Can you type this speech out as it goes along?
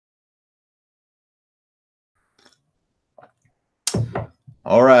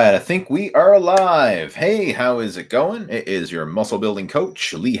All right, I think we are live. Hey, how is it going? It is your muscle building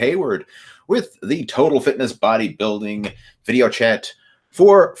coach, Lee Hayward, with the Total Fitness Bodybuilding video chat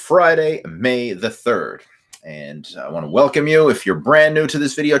for Friday, May the 3rd. And I want to welcome you. If you're brand new to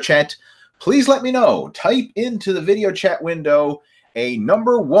this video chat, please let me know. Type into the video chat window a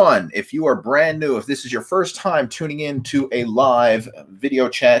number 1 if you are brand new, if this is your first time tuning in to a live video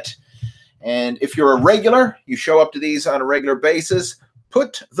chat. And if you're a regular, you show up to these on a regular basis,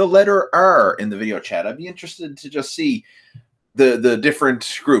 put the letter R in the video chat. I'd be interested to just see the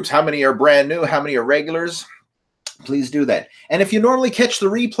different groups. How many are brand new? How many are regulars? Please do that. And if you normally catch the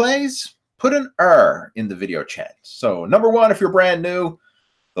replays, put an R in the video chat. So number 1 if you're brand new,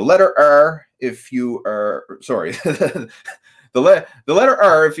 the letter R if you are, sorry, the letter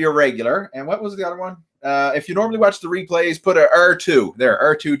R if you're regular. And what was the other one? If you normally watch the replays, put a R2 there,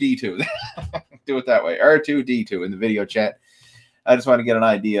 R2D2. Do it that way, R2D2 in the video chat. I just want to get an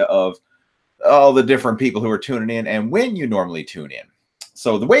idea of all the different people who are tuning in and when you normally tune in.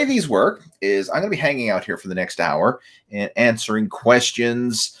 So the way these work is I'm going to be hanging out here for the next hour and answering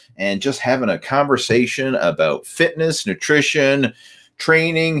questions and just having a conversation about fitness, nutrition,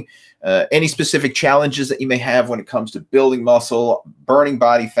 training, any specific challenges that you may have when it comes to building muscle, burning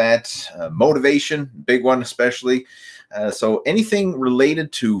body fat, motivation, big one especially. So anything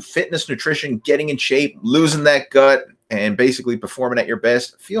related to fitness, nutrition, getting in shape, losing that gut, and basically performing at your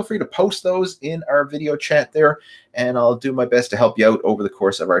best, feel free to post those in our video chat there, and I'll do my best to help you out over the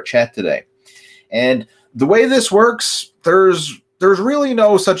course of our chat today. And the way this works, there's really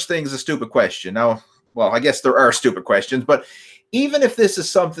no such thing as a stupid question. Now, well, I guess there are stupid questions, but even if this is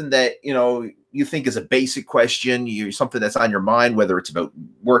something that, you think is a basic question, something that's on your mind, whether it's about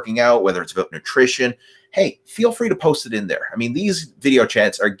working out, whether it's about nutrition, hey, feel free to post it in there. I mean, these video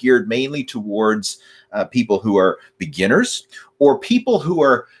chats are geared mainly towards people who are beginners or people who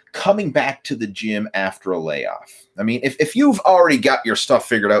are coming back to the gym after a layoff. I mean, if you've already got your stuff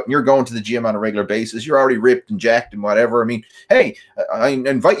figured out and you're going to the gym on a regular basis, you're already ripped and jacked and whatever. I mean, hey, I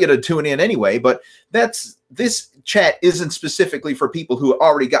invite you to tune in anyway, but this chat isn't specifically for people who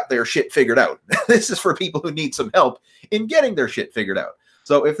already got their shit figured out. This is for people who need some help in getting their shit figured out.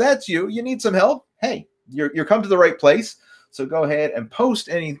 So if that's you need some help, hey, you're come to the right place. So go ahead and post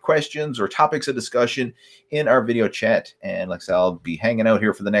any questions or topics of discussion in our video chat. And like I said, I'll be hanging out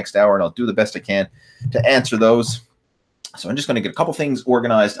here for the next hour and I'll do the best I can to answer those. So I'm just going to get a couple things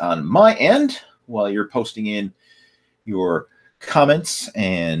organized on my end while you're posting in your comments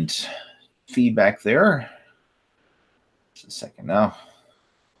and feedback there. Just a second now.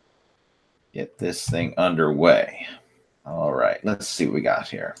 Get this thing underway. All right, let's see what we got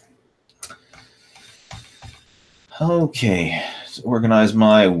here. Okay, let's organize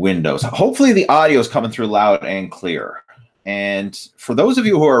my windows. Hopefully the audio is coming through loud and clear. And for those of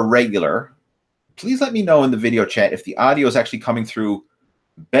you who are regular, please let me know in the video chat if the audio is actually coming through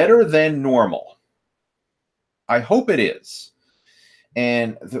better than normal. I hope it is.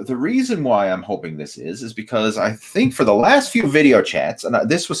 And the reason why I'm hoping this is because I think for the last few video chats, and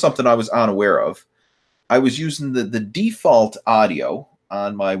this was something I was unaware of, I was using the default audio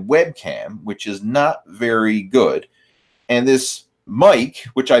on my webcam, which is not very good. And this mic,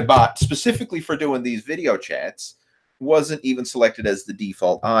 which I bought specifically for doing these video chats, wasn't even selected as the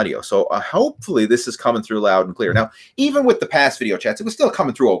default audio. So hopefully this is coming through loud and clear. Now, even with the past video chats, it was still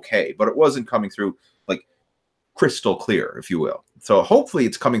coming through okay, but it wasn't coming through like crystal clear, if you will. So hopefully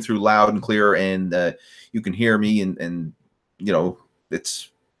it's coming through loud and clear and you can hear me and it's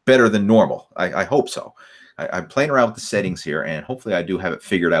better than normal. I hope so. I'm playing around with the settings here, and hopefully I do have it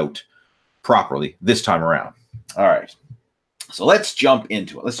figured out properly this time around. All right, so let's jump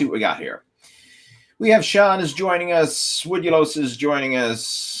into it. Let's see what we got here. We have Sean is joining us. Woodulos is joining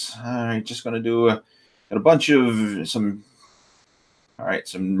us. All right, just going to do a bunch of some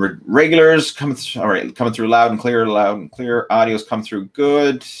regulars coming. All right, coming through loud and clear. Loud and clear. Audio's come through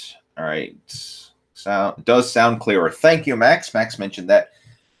good. All right, does sound clearer. Thank you, Max. Max mentioned that.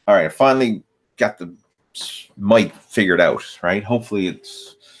 All right, I finally got the mic figured out, right? Hopefully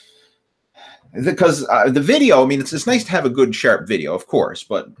it's because the video, I mean, it's nice to have a good sharp video, of course,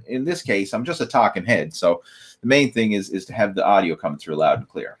 but in this case, I'm just a talking head. So the main thing is to have the audio come through loud and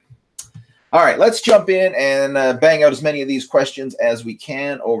clear. All right, let's jump in and bang out as many of these questions as we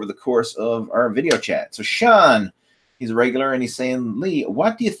can over the course of our video chat. So Sean, he's a regular, and he's saying, Lee,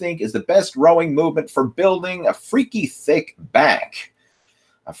 what do you think is the best rowing movement for building a freaky thick back?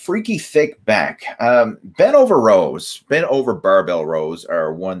 A freaky thick back. Bent over barbell rows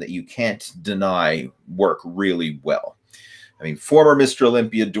are one that you can't deny work really well. I mean, former Mr.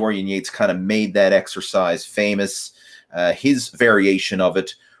 Olympia Dorian Yates kind of made that exercise famous. His variation of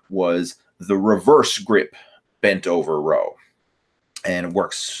it was the reverse grip bent over row. And it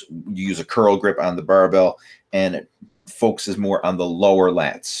works, you use a curl grip on the barbell, and it focuses more on the lower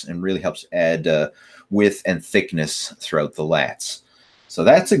lats and really helps add width and thickness throughout the lats. So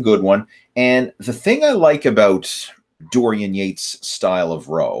that's a good one. And the thing I like about Dorian Yates' style of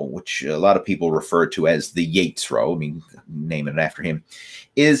row, which a lot of people refer to as the Yates row, I mean, naming it after him,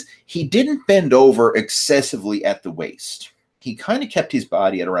 is he didn't bend over excessively at the waist. He kind of kept his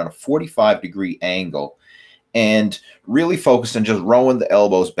body at around a 45-degree angle and really focused on just rowing the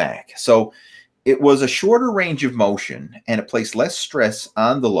elbows back. So it was a shorter range of motion, and it placed less stress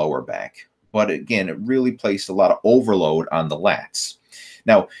on the lower back. But again, it really placed a lot of overload on the lats.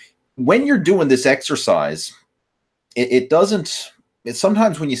 Now, when you're doing this exercise,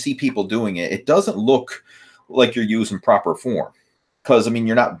 sometimes when you see people doing it, it doesn't look like you're using proper form. Because, I mean,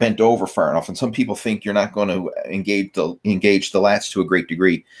 you're not bent over far enough. And some people think you're not going to engage the lats to a great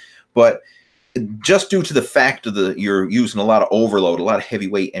degree. But just due to the fact of you're using a lot of overload, a lot of heavy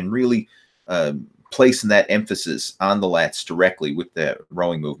weight, and really placing that emphasis on the lats directly with the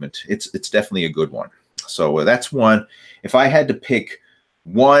rowing movement, it's definitely a good one. So that's one. If I had to pick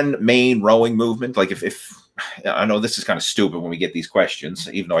one main rowing movement, like if I know this is kind of stupid when we get these questions,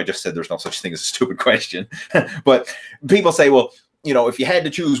 even though I just said there's no such thing as a stupid question, but people say, well, you know, if you had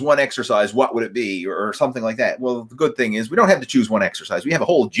to choose one exercise, what would it be, or something like that? Well, the good thing is we don't have to choose one exercise. We have a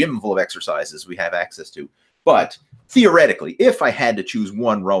whole gym full of exercises we have access to. But theoretically, if I had to choose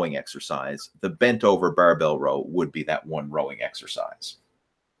one rowing exercise, the bent over barbell row would be that one rowing exercise.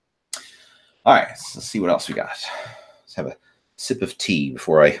 All right, let's see what else we got. Let's have a sip of tea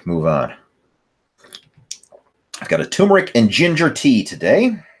before I move on. I've got a turmeric and ginger tea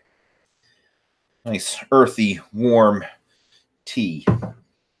today. Nice, earthy, warm tea.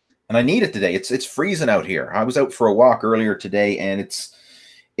 And I need it today. It's freezing out here. I was out for a walk earlier today, and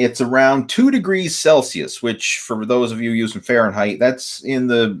it's around 2 degrees Celsius, which for those of you using Fahrenheit, that's in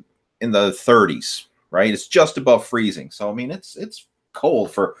the 30s, right? It's just above freezing. So I mean, it's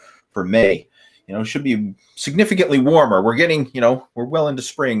cold for May. You know, it should be significantly warmer. We're getting, you know, we're well into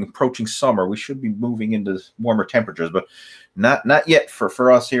spring, approaching summer. We should be moving into warmer temperatures, but not yet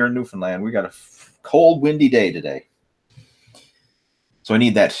for us here in Newfoundland. We got a cold, windy day today. So I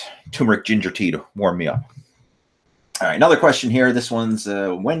need that turmeric ginger tea to warm me up. All right, another question here. This one's,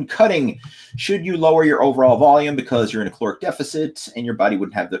 when cutting, should you lower your overall volume because you're in a caloric deficit and your body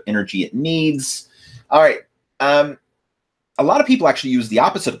wouldn't have the energy it needs? All right. A lot of people actually use the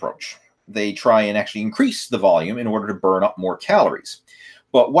opposite approach. They try and actually increase the volume in order to burn up more calories.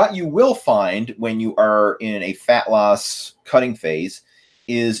 But what you will find when you are in a fat loss cutting phase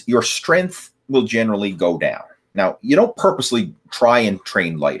is your strength will generally go down. Now, you don't purposely try and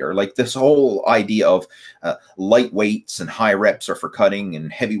train lighter. Like this whole idea of light weights and high reps are for cutting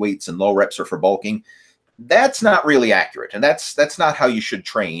and heavy weights and low reps are for bulking. That's not really accurate. And that's not how you should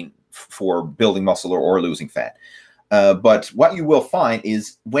train for building muscle or losing fat. But what you will find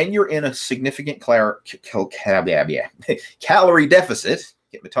is when you're in a significant calorie deficit,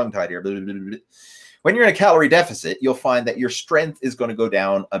 get my tongue tied here. When you're in a calorie deficit, you'll find that your strength is going to go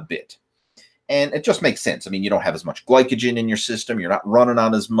down a bit. And it just makes sense. I mean, you don't have as much glycogen in your system. You're not running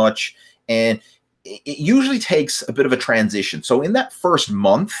on as much. And it usually takes a bit of a transition. So in that first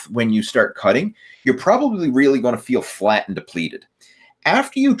month, when you start cutting, you're probably really going to feel flat and depleted.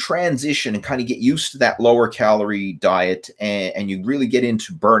 After you transition and kind of get used to that lower calorie diet and you really get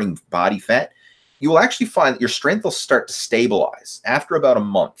into burning body fat, you will actually find that your strength will start to stabilize after about a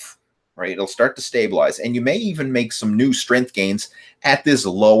month. Right? It'll start to stabilize, and you may even make some new strength gains at this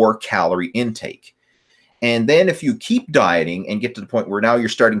lower calorie intake. And then if you keep dieting and get to the point where now you're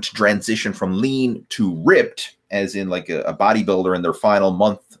starting to transition from lean to ripped, as in like a bodybuilder in their final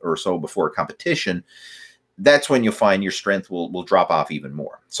month or so before a competition, that's when you'll find your strength will drop off even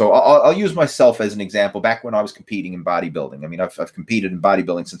more. So I'll use myself as an example. Back when I was competing in bodybuilding, I mean, I've competed in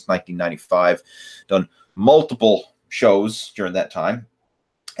bodybuilding since 1995, done multiple shows during that time.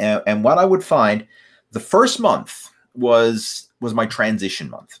 And what I would find, the first month was my transition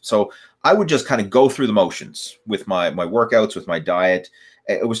month. So I would just kind of go through the motions with my workouts, with my diet.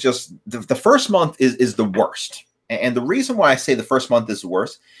 It was just the first month is the worst. And the reason why I say the first month is the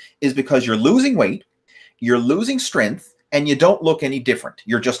worst is because you're losing weight, you're losing strength, and you don't look any different.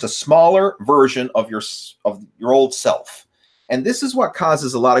 You're just a smaller version of your old self. And this is what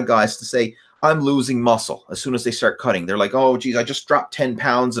causes a lot of guys to say, I'm losing muscle as soon as they start cutting. They're like, oh, geez, I just dropped 10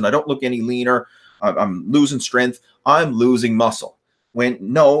 pounds and I don't look any leaner. I'm losing strength. I'm losing muscle. When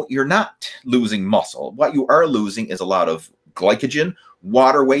no, you're not losing muscle. What you are losing is a lot of glycogen,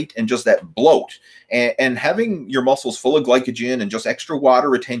 water weight, and just that bloat. And having your muscles full of glycogen and just extra water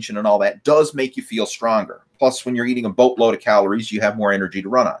retention and all that does make you feel stronger. Plus, when you're eating a boatload of calories, you have more energy to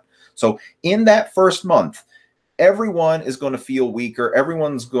run on. So in that first month, everyone is going to feel weaker.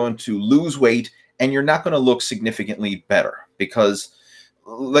 Everyone's going to lose weight, and you're not going to look significantly better because,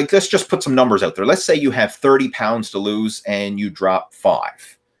 like, let's just put some numbers out there. Let's say you have 30 pounds to lose and you drop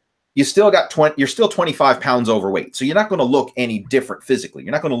 5. You still got 20, you're still 25 pounds overweight. So you're not going to look any different physically.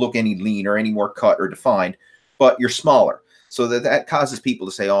 You're not going to look any lean or any more cut or defined, but you're smaller. So that causes people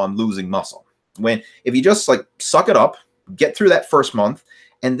to say, oh, I'm losing muscle. When if you just like suck it up, get through that first month,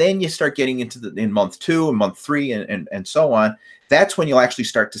 and then you start getting into in month 2 and month 3 and so on, that's when you'll actually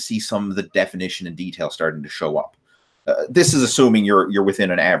start to see some of the definition and detail starting to show up. This is assuming you're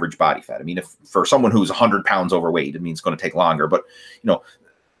within an average body fat. I mean, if for someone who's 100 pounds overweight, it means it's going to take longer. But, you know,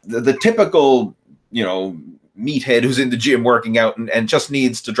 the typical, you know, meathead who's in the gym working out and just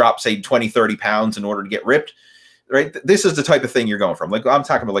needs to drop, say, 20, 30 pounds in order to get ripped, right? This is the type of thing you're going from. Like, I'm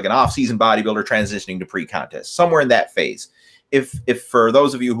talking about like an off-season bodybuilder transitioning to pre-contest, somewhere in that phase. If for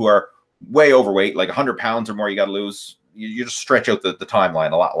those of you who are way overweight, like 100 pounds or more you got to lose, you just stretch out the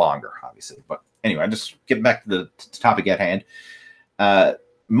timeline a lot longer, obviously. But anyway, I'm just getting back to the topic at hand.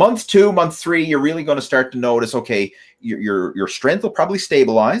 Month 2, month 3, you're really going to start to notice, okay, your strength will probably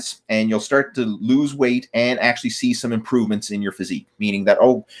stabilize and you'll start to lose weight and actually see some improvements in your physique, meaning that,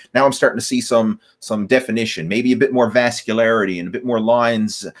 oh, now I'm starting to see some definition, maybe a bit more vascularity and a bit more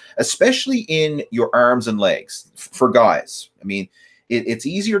lines, especially in your arms and legs for guys. I mean, it's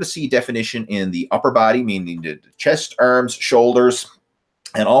easier to see definition in the upper body, meaning the chest, arms, shoulders,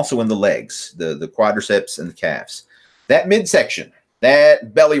 and also in the legs, the quadriceps and the calves. That midsection,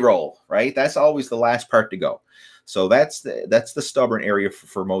 that belly roll, right? That's always the last part to go. So that's the stubborn area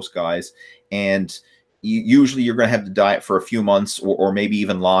for most guys. And usually you're going to have to diet for a few months or maybe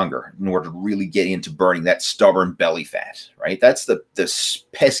even longer in order to really get into burning that stubborn belly fat, right? That's the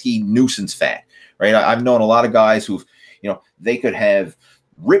pesky nuisance fat, right? I've known a lot of guys who've, you know, they could have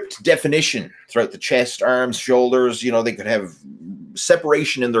ripped definition throughout the chest, arms, shoulders. You know, they could have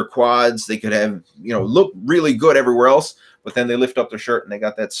separation in their quads. They could have, you know, look really good everywhere else, but then they lift up their shirt and they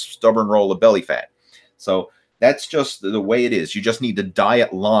got that stubborn roll of belly fat. So that's just the way it is. You just need to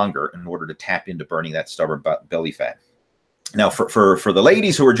diet longer in order to tap into burning that stubborn belly fat. Now, for the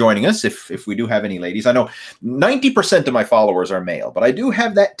ladies who are joining us, if we do have any ladies, I know 90% of my followers are male, but I do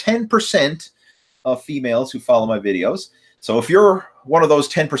have that 10% of females who follow my videos. So if you're one of those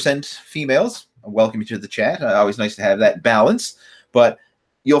 10% females, I welcome you to the chat. Always nice to have that balance. But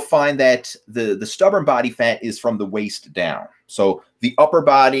you'll find that the stubborn body fat is from the waist down. So the upper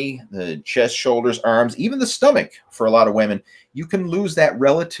body, the chest, shoulders, arms, even the stomach for a lot of women, you can lose that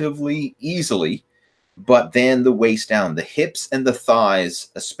relatively easily. But then the waist down, the hips and the thighs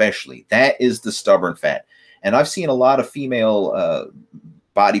especially, that is the stubborn fat. And I've seen a lot of female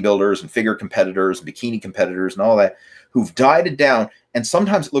bodybuilders and figure competitors, and bikini competitors and all that who've dieted down. And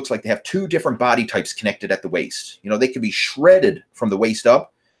sometimes it looks like they have 2 different body types connected at the waist. You know, they can be shredded from the waist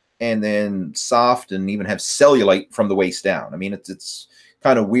up and then soft and even have cellulite from the waist down. I mean, it's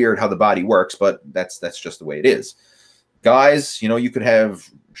kind of weird how the body works, but that's just the way it is. Guys, you know, you could have,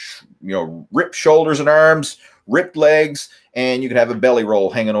 you know, ripped shoulders and arms, ripped legs, and you could have a belly roll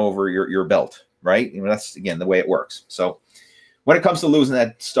hanging over your belt, right? You know, that's, again, the way it works. So when it comes to losing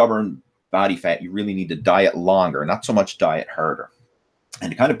that stubborn body fat, you really need to diet longer, not so much diet harder. And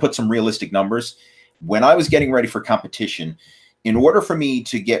to kind of put some realistic numbers, when I was getting ready for competition, in order for me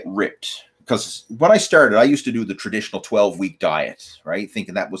to get ripped, because when I started, I used to do the traditional 12-week diet, right?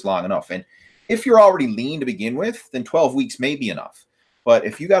 Thinking that was long enough. And if you're already lean to begin with, then 12 weeks may be enough. But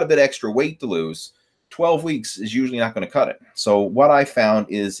if you got a bit extra weight to lose, 12 weeks is usually not going to cut it. So what I found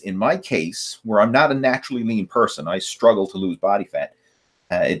is, in my case, where I'm not a naturally lean person, I struggle to lose body fat.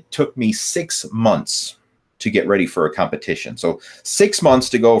 It took me 6 months to get ready for a competition. So 6 months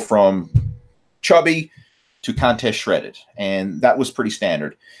to go from chubby to contest shredded. And that was pretty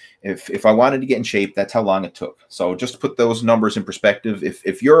standard. If I wanted to get in shape, that's how long it took. So just to put those numbers in perspective,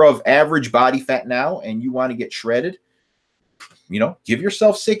 if you're of average body fat now and you want to get shredded, you know, give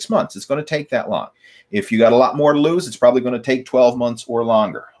yourself 6 months. It's going to take that long. If you got a lot more to lose, it's probably going to take 12 months or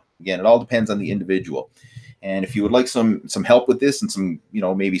longer. Again, it all depends on the individual. And if you would like some help with this and some, you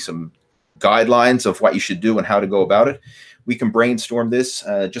know, maybe some guidelines of what you should do and how to go about it, we can brainstorm this.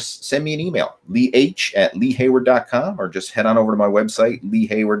 Just send me an email, leeh@leehayward.com, or just head on over to my website,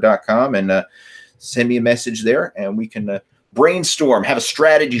 leehayward.com, and send me a message there, and we can brainstorm, have a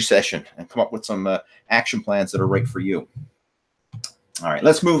strategy session, and come up with some action plans that are right for you. All right,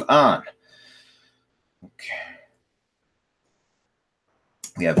 let's move on. Okay.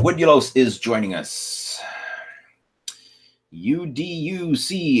 We have Woodulos is joining us.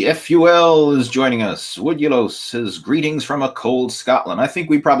 UDUCFUL is joining us. Woodulos says, greetings from a cold Scotland. I think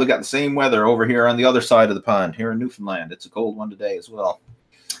we probably got the same weather over here on the other side of the pond, here in Newfoundland. It's a cold one today as well.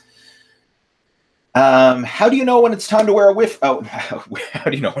 How do you know when it's time to wear a whiff? Oh, how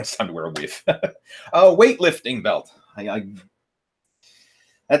do you know when it's time to wear a whiff? Weightlifting belt.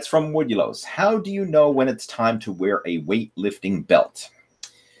 That's from Woodulos. How do you know when it's time to wear a weightlifting belt?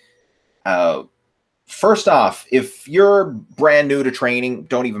 First off, if you're brand new to training,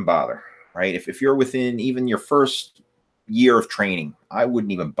 don't even bother, right? If you're within even your first year of training, I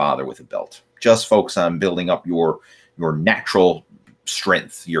wouldn't even bother with a belt. Just focus on building up your natural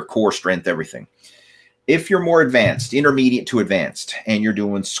strength, your core strength, everything. If you're more advanced, intermediate to advanced, and you're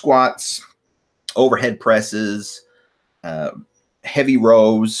doing squats, overhead presses, heavy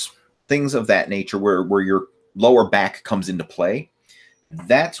rows, things of that nature where your lower back comes into play,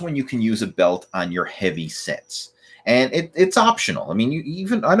 that's when you can use a belt on your heavy sets. And it's optional. I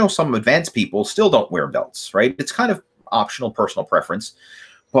mean, I know some advanced people still don't wear belts, right? It's kind of optional, personal preference.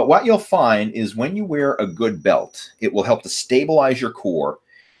 But what you'll find is when you wear a good belt, it will help to stabilize your core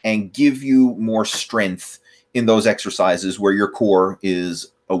and give you more strength in those exercises where your core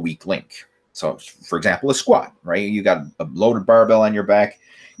is a weak link. So, for example, a squat, right? You got a loaded barbell on your back,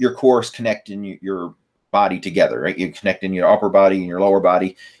 your core is connecting your body together, right? You're connecting your upper body and your lower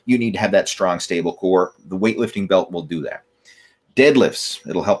body. You need to have that strong, stable core. The weightlifting belt will do that. Deadlifts,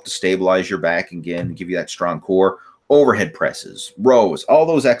 it'll help to stabilize your back again, give you that strong core. Overhead presses, rows, all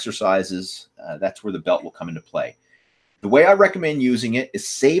those exercises, that's where the belt will come into play. The way I recommend using it is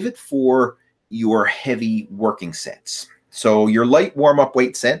save it for your heavy working sets. So your light warm-up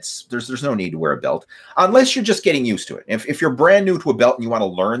weight sets, there's no need to wear a belt unless you're just getting used to it. If you're brand new to a belt and you want to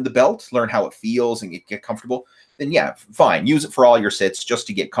learn the belt, learn how it feels and get comfortable, then yeah, fine. Use it for all your sets just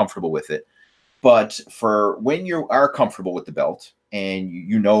to get comfortable with it. But for when you are comfortable with the belt and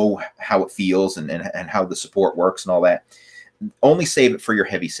you know how it feels and how the support works and all that, only save it for your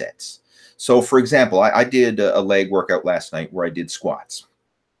heavy sets. So for example, I did a leg workout last night where I did squats.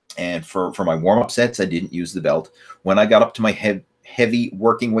 And for my warm-up sets, I didn't use the belt. When I got up to my heavy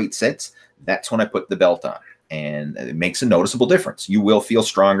working weight sets, that's when I put the belt on. And it makes a noticeable difference. You will feel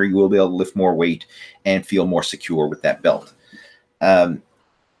stronger. You will be able to lift more weight and feel more secure with that belt.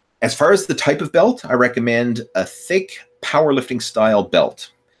 As far as the type of belt, I recommend a thick powerlifting style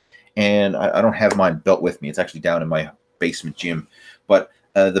belt. And I don't have my belt with me. It's actually down in my basement gym. But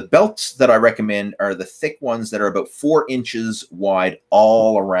the belts that I recommend are the thick ones that are about 4 inches wide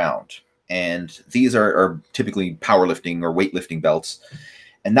all around. And these are typically powerlifting or weightlifting belts,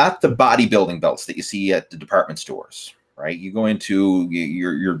 and not the bodybuilding belts that you see at the department stores, right? You go into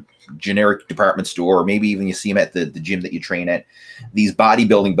your generic department store, or maybe even you see them at the gym that you train at, these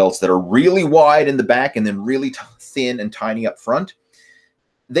bodybuilding belts that are really wide in the back and then really thin and tiny up front.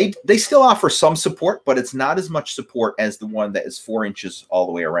 They still offer some support, but it's not as much support as the one that is 4 inches all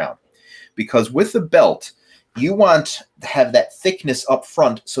the way around. Because with the belt, you want to have that thickness up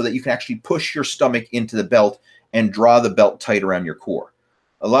front so that you can actually push your stomach into the belt and draw the belt tight around your core.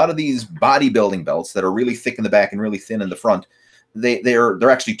 A lot of these bodybuilding belts that are really thick in the back and really thin in the front, they're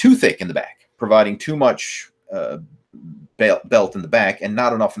actually too thick in the back, providing too much belt in the back and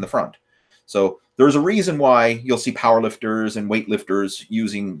not enough in the front. So there's a reason why you'll see powerlifters and weightlifters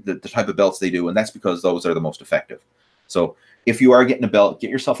using the type of belts they do, and that's because those are the most effective. So if you are getting a belt,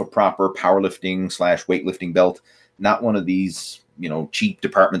 get yourself a proper powerlifting / weightlifting belt, not one of these, cheap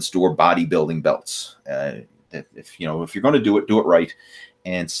department store bodybuilding belts. If you're going to do it right,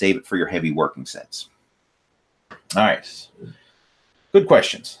 and save it for your heavy working sets. All right, good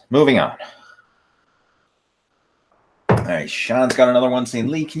questions. Moving on. All right, Sean's got another one saying,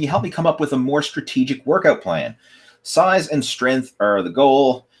 Lee, can you help me come up with a more strategic workout plan? Size and strength are the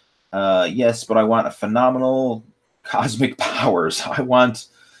goal. Yes, but I want a phenomenal cosmic powers. I want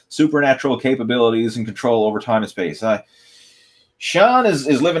supernatural capabilities and control over time and space. Sean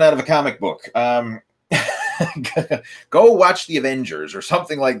is living out of a comic book. Go watch the Avengers or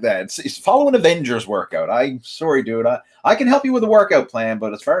something like that. It's follow an Avengers workout. I'm sorry, dude. I can help you with a workout plan,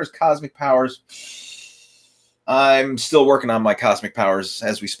 but as far as cosmic powers, I'm still working on my cosmic powers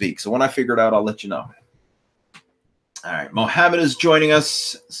as we speak. So when I figure it out, I'll let you know. All right. Mohammed is joining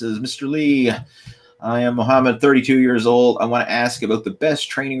us. Says, Mr. Lee, I am Mohammed, 32 years old. I want to ask about the best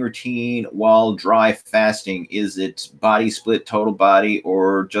training routine while dry fasting. Is it body split, total body,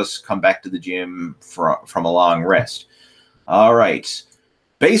 or just come back to the gym from a long rest? All right.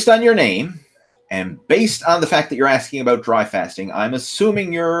 Based on your name and based on the fact that you're asking about dry fasting, I'm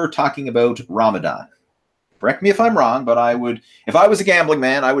assuming you're talking about Ramadan. Correct me if I'm wrong, but I would, if I was a gambling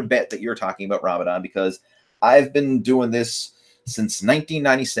man, I would bet that you're talking about Ramadan, because I've been doing this since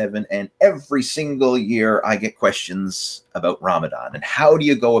 1997, and every single year I get questions about Ramadan and how do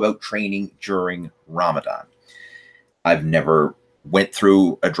you go about training during Ramadan. I've never went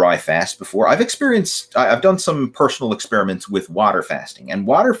through a dry fast before. I've done some personal experiments with water fasting, and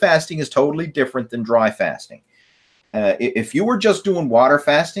water fasting is totally different than dry fasting. If you were just doing water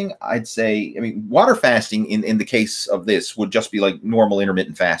fasting, I'd say, I mean, water fasting in the case of this would just be like normal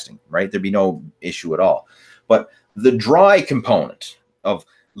intermittent fasting, right? There'd be no issue at all. But the dry component of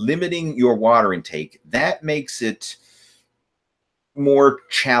limiting your water intake, that makes it more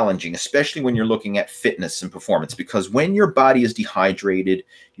challenging, especially when you're looking at fitness and performance, because when your body is dehydrated,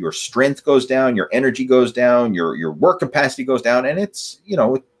 your strength goes down, your energy goes down, your work capacity goes down, and it's, you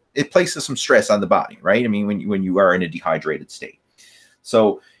know, it places some stress on the body, right? I mean, when you are in a dehydrated state.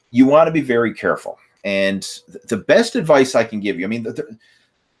 So you want to be very careful. And the best advice I can give you, I mean,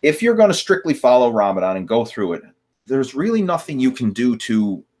 if you're going to strictly follow Ramadan and go through it, there's really nothing you can do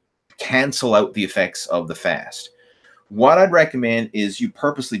to cancel out the effects of the fast. What I'd recommend is you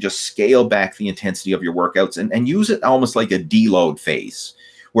purposely just scale back the intensity of your workouts and use it almost like a deload phase,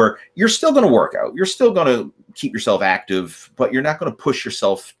 where you're still going to work out. You're still going to keep yourself active, but you're not going to push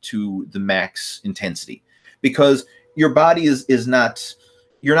yourself to the max intensity, because your body is not,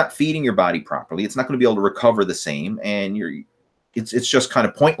 you're not feeding your body properly. It's not going to be able to recover the same. And it's just kind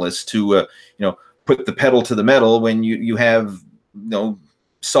of pointless to, you know, put the pedal to the metal when you have, you know,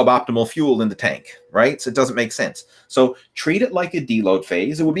 suboptimal fuel in the tank, right? So it doesn't make sense. So treat it like a deload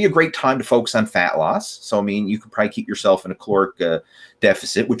phase. It would be a great time to focus on fat loss. So, I mean, you could probably keep yourself in a caloric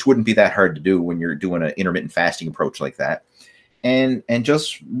deficit, which wouldn't be that hard to do when you're doing an intermittent fasting approach like that. And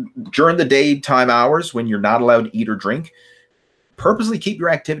just during the daytime hours when you're not allowed to eat or drink, purposely keep your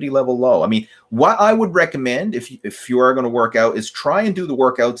activity level low. I mean, what I would recommend if you are going to work out is try and do the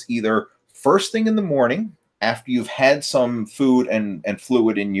workouts either first thing in the morning, after you've had some food and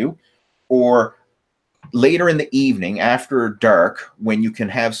fluid in you, or later in the evening after dark when you can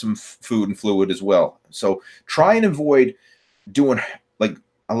have some food and fluid as well. So try and avoid doing like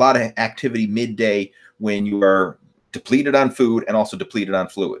a lot of activity midday when you are depleted on food and also depleted on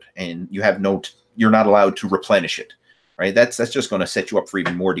fluid, and you have you're not allowed to replenish it, right? That's just going to set you up for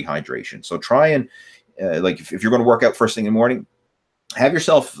even more dehydration. So try and like if you're going to work out first thing in the morning, have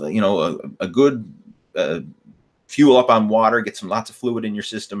yourself, you know, a good fuel up on water, get some lots of fluid in your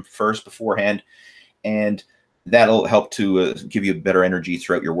system first beforehand, and that'll help to give you better energy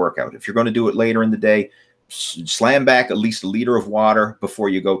throughout your workout. If you're going to do it later in the day, slam back at least 1 liter of water before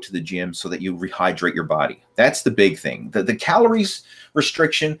you go to the gym so that you rehydrate your body. That's the big thing. The calories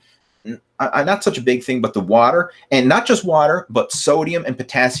restriction, not such a big thing, but the water, and not just water, but sodium and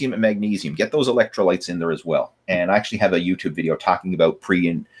potassium and magnesium. Get those electrolytes in there as well. And I actually have a YouTube video talking about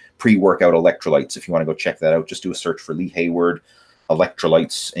pre-workout electrolytes. If you want to go check that out, just do a search for Lee Hayward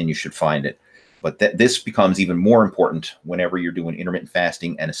electrolytes and you should find it. But this becomes even more important whenever you're doing intermittent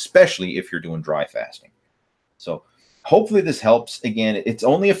fasting, and especially if you're doing dry fasting. So hopefully this helps. Again, it's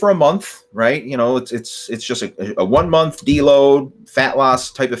only for a month, right? You know, it's just a 1 month deload, fat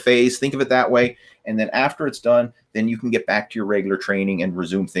loss type of phase. Think of it that way. And then after it's done, then you can get back to your regular training and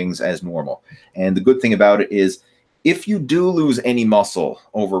resume things as normal. And the good thing about it is, if you do lose any muscle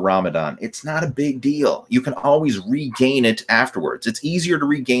over Ramadan, it's not a big deal. You can always regain it afterwards. It's easier to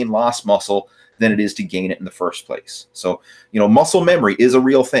regain lost muscle than it is to gain it in the first place. So, you know, muscle memory is a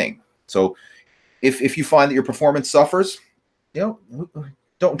real thing. So if you find that your performance suffers, you know,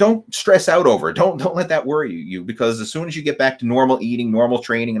 don't stress out over it. Don't let that worry you, because as soon as you get back to normal eating, normal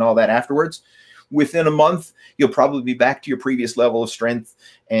training and all that afterwards, within a month, you'll probably be back to your previous level of strength,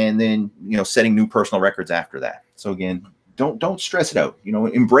 and then, you know, setting new personal records after that. So again, don't stress it out. You know,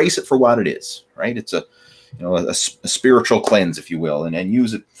 embrace it for what it is, right? It's a, you know, a spiritual cleanse, if you will, and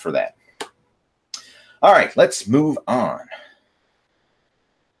use it for that. All right, let's move on.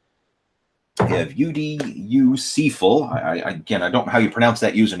 We have UDU Seaful. Again, I don't know how you pronounce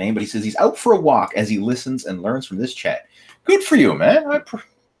that username, but he says he's out for a walk as he listens and learns from this chat. Good for you, man.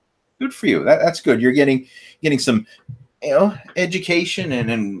 Good for you. That's good. You're getting some, you know, education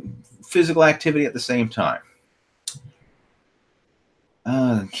and physical activity at the same time.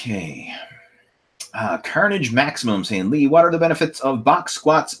 Okay. Carnage Maximum saying, Lee, what are the benefits of box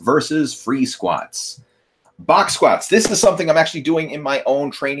squats versus free squats? Box squats. This is something I'm actually doing in my own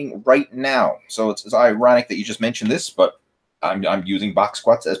training right now. So it's ironic that you just mentioned this, but I'm using box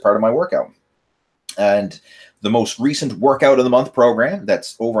squats as part of my workout. And the most recent workout of the month program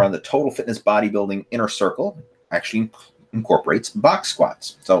that's over on the Total Fitness Bodybuilding Inner Circle actually incorporates box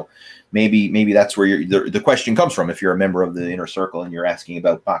squats. So maybe that's where the question comes from if you're a member of the inner circle and you're asking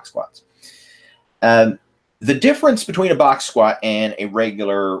about box squats. The difference between a box squat and a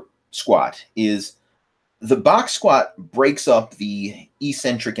regular squat is the box squat breaks up the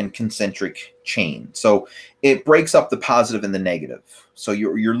eccentric and concentric chain. So it breaks up the positive and the negative. So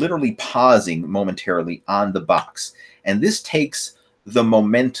you're literally pausing momentarily on the box. And this takes the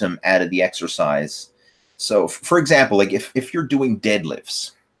momentum out of the exercise. So for example, like if you're doing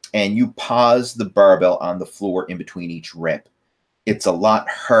deadlifts and you pause the barbell on the floor in between each rep, it's a lot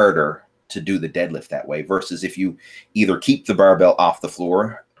harder to do the deadlift that way versus if you either keep the barbell off the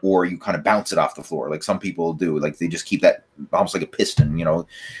floor or you kind of bounce it off the floor, like some people do. Like they just keep that almost like a piston,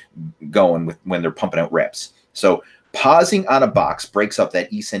 going with when they're pumping out reps. So pausing on a box breaks up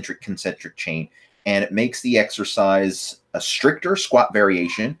that eccentric concentric chain, and it makes the exercise a stricter squat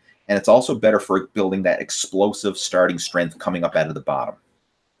variation, and it's also better for building that explosive starting strength coming up out of the bottom.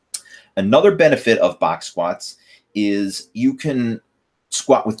 Another benefit of box squats is you can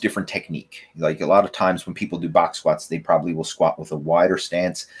squat with different technique. Like a lot of times when people do box squats, they probably will squat with a wider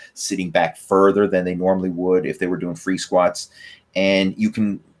stance, sitting back further than they normally would if they were doing free squats. And you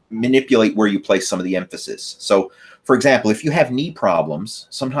can manipulate where you place some of the emphasis. So for example, if you have knee problems,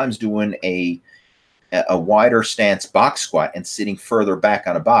 sometimes doing a wider stance box squat and sitting further back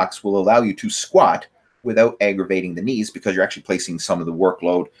on a box will allow you to squat without aggravating the knees, because you're actually placing some of the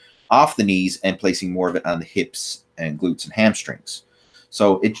workload off the knees and placing more of it on the hips and glutes and hamstrings.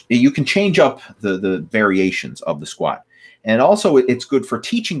 So you can change up the variations of the squat. And also it's good for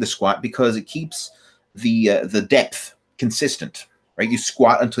teaching the squat because it keeps the depth consistent, right? You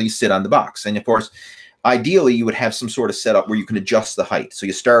squat until you sit on the box. And of course, ideally you would have some sort of setup where you can adjust the height. So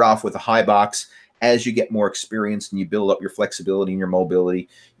you start off with a high box. As you get more experienced and you build up your flexibility and your mobility,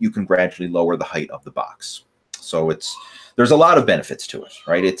 you can gradually lower the height of the box. So there's a lot of benefits to it,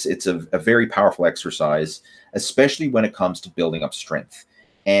 right? It's a very powerful exercise, especially when it comes to building up strength.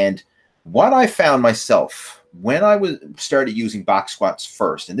 And what I found myself when I started using box squats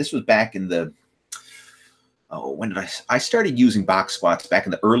first, and this was back in I started using box squats back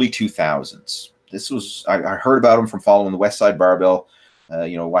in the early 2000s. I heard about them from following the West Side Barbell,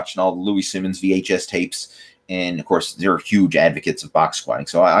 watching all the Louis Simmons VHS tapes. And of course, they're huge advocates of box squatting.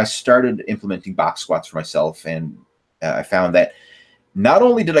 So I started implementing box squats for myself. And I found that not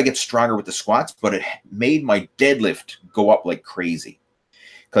only did I get stronger with the squats, but it made my deadlift go up like crazy.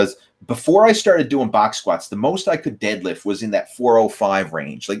 Because before I started doing box squats, the most I could deadlift was in that 405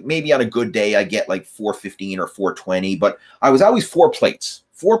 range. Like maybe on a good day, I get like 415 or 420, but I was always 4 plates.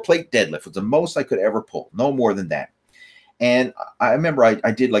 4-plate deadlift was the most I could ever pull, no more than that. And I remember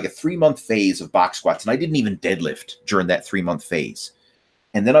I did like a 3-month phase of box squats, and I didn't even deadlift during that 3-month phase.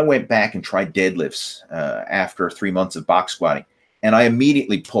 And then I went back and tried deadlifts after 3 months of box squatting, and I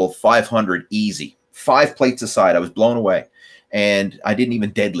immediately pulled 500 easy, 5 plates aside. I was blown away. And I didn't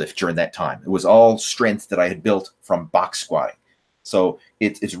even deadlift during that time. It was all strength that I had built from box squatting. So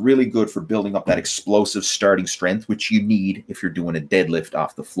it's really good for building up that explosive starting strength, which you need if you're doing a deadlift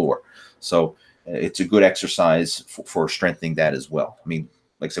off the floor. So it's a good exercise for strengthening that as well. I mean,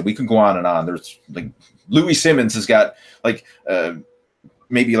 like I said, we can go on and on. There's like Louis Simmons has got like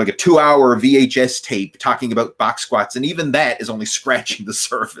maybe like a 2-hour VHS tape talking about box squats, and even that is only scratching the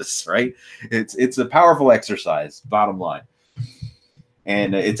surface, right? It's a powerful exercise, bottom line.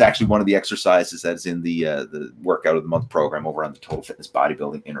 And it's actually one of the exercises that's in the workout of the month program over on the Total Fitness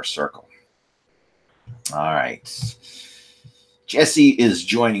Bodybuilding Inner Circle. All right. Jesse is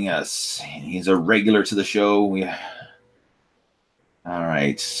joining us. He's a regular to the show. All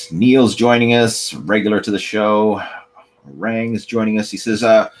right. Neil's joining us, regular to the show. Rang is joining us. He says,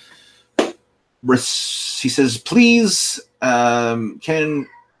 please, can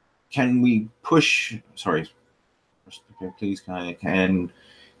we push, sorry, please, can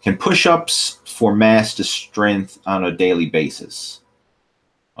push-ups for mass to strength on a daily basis?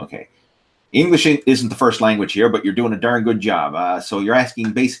 Okay. English isn't the first language here, but you're doing a darn good job. So you're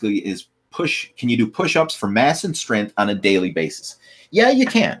asking basically can you do push-ups for mass and strength on a daily basis? Yeah, you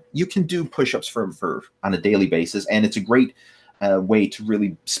can. You can do push-ups for on a daily basis, and it's a great way to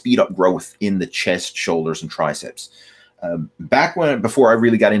really speed up growth in the chest, shoulders, and triceps. Before I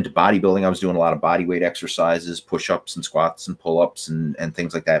really got into bodybuilding, I was doing a lot of body weight exercises, push-ups and squats and pull-ups and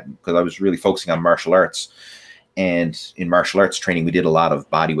things like that, because I was really focusing on martial arts. And in martial arts training, we did a lot of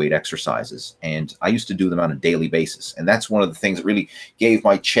body weight exercises, and I used to do them on a daily basis. And that's one of the things that really gave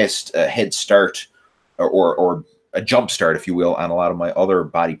my chest a head start or a jump start, if you will, on a lot of my other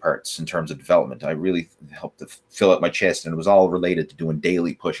body parts in terms of development. I really helped to fill up my chest, and it was all related to doing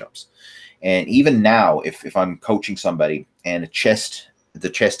daily push-ups. And even now, if I'm coaching somebody and a chest the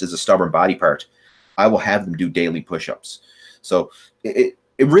chest is a stubborn body part, I will have them do daily push-ups. So it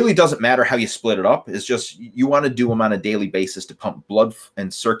really doesn't matter how you split it up. It's just you want to do them on a daily basis to pump blood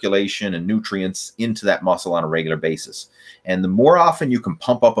and circulation and nutrients into that muscle on a regular basis. And the more often you can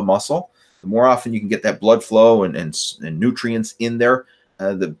pump up a muscle, the more often you can get that blood flow and nutrients in there,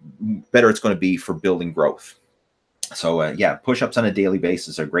 the better it's going to be for building growth. So yeah, push-ups on a daily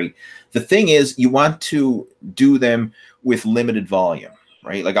basis are great. The thing is, you want to do them with limited volume,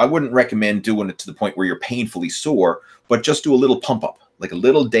 right? Like I wouldn't recommend doing it to the point where you're painfully sore, but just do a little pump up, like a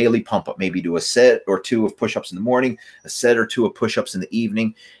little daily pump up. Maybe do a set or two of push-ups in the morning, a set or two of push-ups in the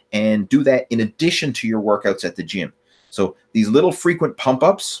evening, and do that in addition to your workouts at the gym. So these little frequent pump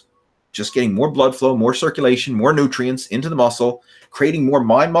ups, just getting more blood flow, more circulation, more nutrients into the muscle, creating more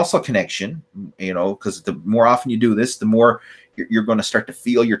mind-muscle connection, you know, because the more often you do this, the more you're going to start to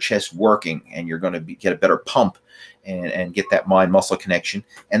feel your chest working, and you're going to get a better pump and get that mind-muscle connection.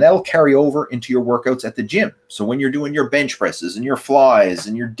 And that'll carry over into your workouts at the gym. So when you're doing your bench presses and your flies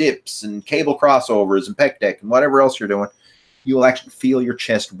and your dips and cable crossovers and pec deck and whatever else you're doing, you will actually feel your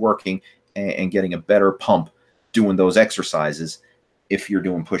chest working and getting a better pump doing those exercises if you're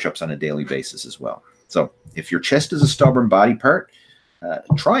doing push-ups on a daily basis as well. So if your chest is a stubborn body part,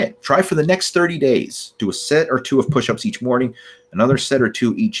 try it. Try for the next 30 days. Do a set or two of push-ups each morning, another set or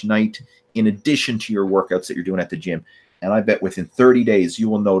two each night, in addition to your workouts that you're doing at the gym. And I bet within 30 days, you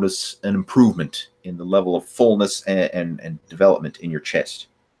will notice an improvement in the level of fullness and development in your chest.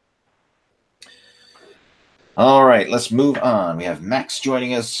 All right, let's move on. We have Max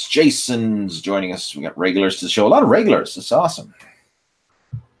joining us. Jason's joining us. We got regulars to the show. A lot of regulars. That's awesome.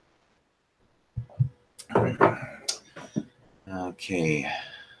 Okay.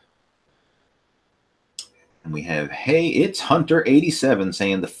 And we have, hey, it's Hunter87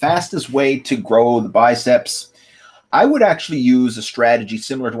 saying the fastest way to grow the biceps. I would actually use a strategy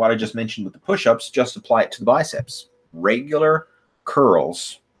similar to what I just mentioned with the push-ups, just apply it to the biceps. Regular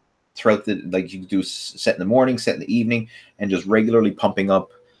curls throughout the, like you can do set in the morning, set in the evening, and just regularly pumping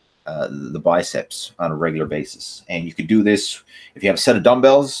up the biceps on a regular basis. And you could do this if you have a set of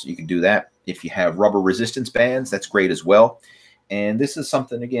dumbbells, you can do that. If you have rubber resistance bands, that's great as well. And this is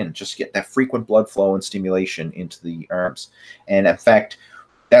something, again, just get that frequent blood flow and stimulation into the arms. And in fact,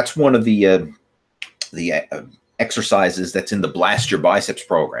 that's one of the exercises that's in the Blast Your Biceps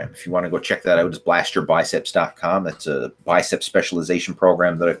program. If you want to go check that out, it's blastyourbiceps.com. That's a bicep specialization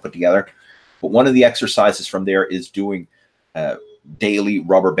program that I've put together. But one of the exercises from there is doing daily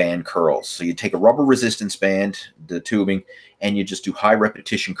rubber band curls. So you take a rubber resistance band, the tubing, and you just do high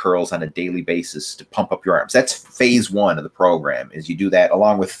repetition curls on a daily basis to pump up your arms. That's phase one of the program, is you do that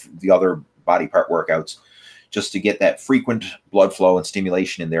along with the other body part workouts just to get that frequent blood flow and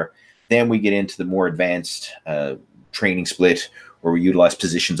stimulation in there. Then we get into the more advanced training split, where we utilize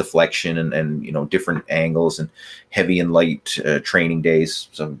positions of flexion and you know, different angles and heavy and light training days.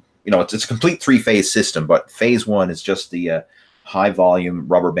 So, you know, it's a complete three-phase system, but phase one is just the high volume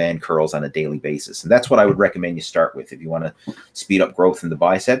rubber band curls on a daily basis. And that's what I would recommend you start with if you want to speed up growth in the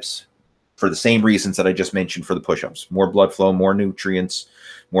biceps, for the same reasons that I just mentioned for the push-ups. More blood flow, more nutrients,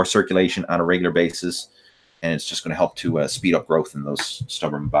 more circulation on a regular basis. And it's just going to help to speed up growth in those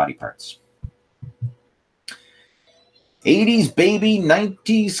stubborn body parts. 80s baby,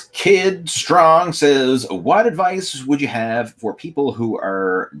 90s kid strong says, what advice would you have for people who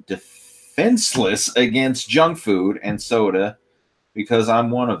are defenseless against junk food and soda? Because I'm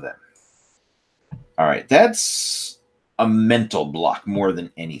one of them. All right, that's a mental block more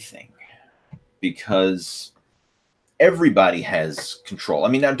than anything, because everybody has control. I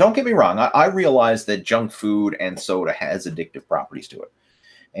mean, now don't get me wrong. I realize that junk food and soda has addictive properties to it.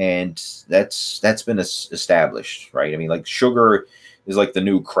 And that's been established, right? I mean, like sugar is like the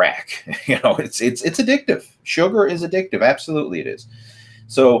new crack. You know, it's addictive. Sugar is addictive. Absolutely it is.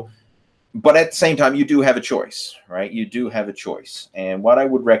 So, but at the same time, you do have a choice, right? You do have a choice. And what I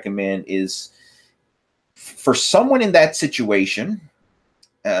would recommend is, for someone in that situation,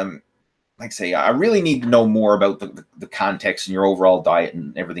 like I say, I really need to know more about the context and your overall diet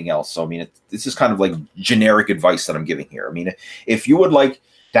and everything else. So, I mean, this is kind of like generic advice that I'm giving here. I mean, if you would like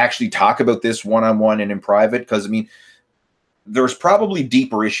to actually talk about this one-on-one and in private, because, I mean, there's probably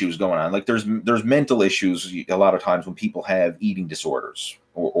deeper issues going on. Like there's mental issues a lot of times when people have eating disorders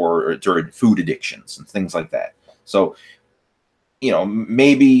or food addictions and things like that. So, you know,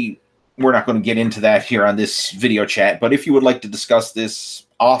 maybe we're not going to get into that here on this video chat, but if you would like to discuss this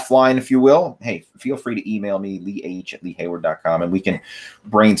offline, if you will, hey, feel free to email me, leeh@leehayward.com, and we can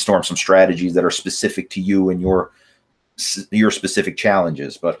brainstorm some strategies that are specific to you and your specific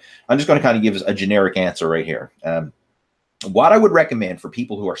challenges. But I'm just going to kind of give a generic answer right here. What I would recommend for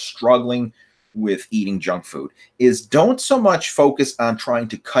people who are struggling with eating junk food is don't so much focus on trying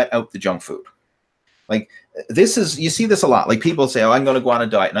to cut out the junk food. Like this is, you see this a lot. Like people say, oh, I'm going to go on a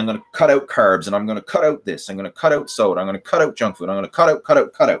diet and I'm going to cut out carbs and I'm going to cut out this. I'm going to cut out soda. I'm going to cut out junk food. I'm going to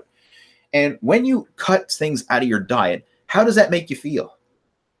cut out. And when you cut things out of your diet, how does that make you feel?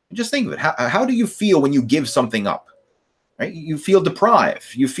 Just think of it. How do you feel when you give something up? Right? You feel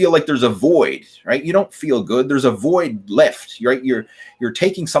deprived. You feel like there's a void, right? You don't feel good. There's a void left, right? You're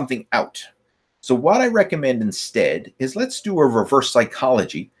taking something out. So what I recommend instead is let's do a reverse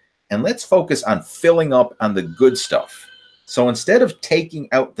psychology and let's focus on filling up on the good stuff. So instead of taking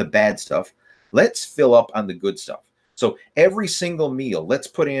out the bad stuff, let's fill up on the good stuff. So every single meal, let's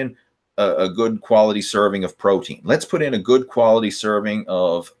put in a good quality serving of protein. Let's put in a good quality serving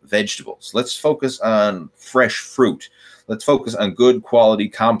of vegetables. Let's focus on fresh fruit. Let's focus on good quality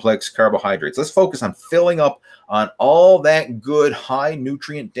complex carbohydrates. Let's focus on filling up on all that good high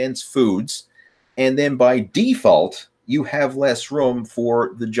nutrient dense foods. And then by default, you have less room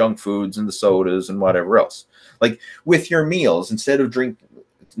for the junk foods and the sodas and whatever else. Like with your meals, instead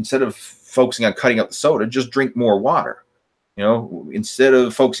of focusing on cutting out the soda, just drink more water. You know, instead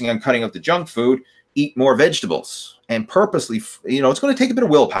of focusing on cutting out the junk food, eat more vegetables. And purposely, you know, it's going to take a bit of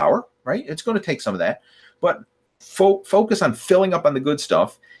willpower, right? It's going to take some of that, but focus on filling up on the good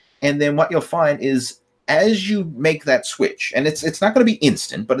stuff. And then what you'll find is as you make that switch, and it's not going to be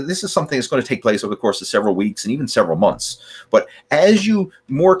instant, but this is something that's going to take place over the course of several weeks and even several months. But as you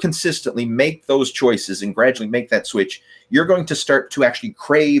more consistently make those choices and gradually make that switch, you're going to start to actually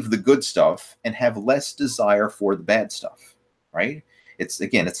crave the good stuff and have less desire for the bad stuff, right? It's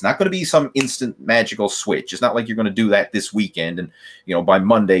not going to be some instant magical switch. It's not like you're going to do that this weekend and, you know, by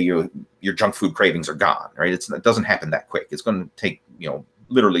Monday your junk food cravings are gone, right? It doesn't happen that quick. It's going to take, you know,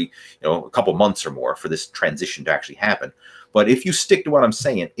 literally, you know, a couple months or more for this transition to actually happen. But if you stick to what I'm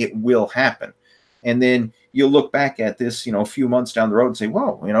saying, it will happen. And then you'll look back at this, you know, a few months down the road and say,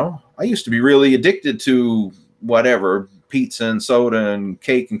 whoa, you know, I used to be really addicted to whatever, pizza and soda and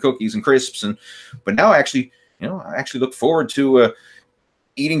cake and cookies and crisps. But now actually, you know, I actually look forward to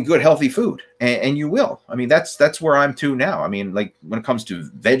eating good, healthy food. And you will. I mean, that's where I'm to now. I mean, like when it comes to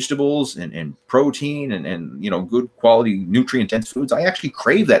vegetables and protein and, you know, good quality nutrient dense foods, I actually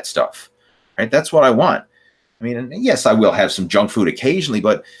crave that stuff, right? That's what I want. I mean, and yes, I will have some junk food occasionally,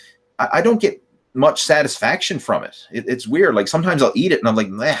 but I don't get much satisfaction from it. It's weird. Like sometimes I'll eat it and I'm like,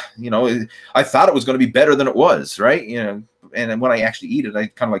 nah, you know, I thought it was going to be better than it was, right? You know, and then when I actually eat it, I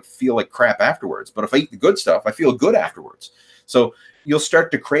kind of like feel like crap afterwards. But if I eat the good stuff, I feel good afterwards. So you'll start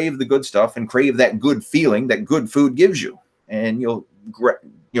to crave the good stuff and crave that good feeling that good food gives you. And you'll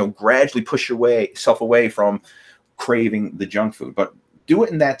gradually push yourself away from craving the junk food. But do it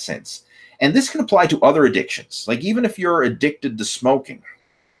in that sense. And this can apply to other addictions. Like even if you're addicted to smoking,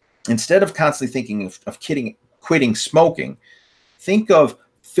 instead of constantly thinking of quitting smoking, think of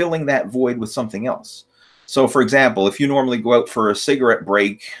filling that void with something else. So for example, if you normally go out for a cigarette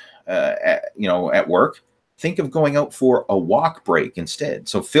break at work, think of going out for a walk break instead.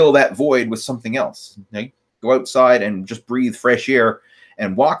 So fill that void with something else. Okay? Go outside and just breathe fresh air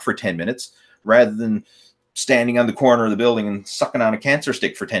and walk for 10 minutes rather than standing on the corner of the building and sucking on a cancer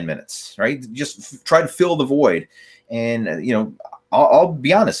stick for 10 minutes, right? Just try to fill the void. And, you know, I'll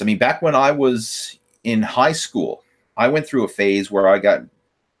be honest. I mean, back when I was in high school, I went through a phase where I got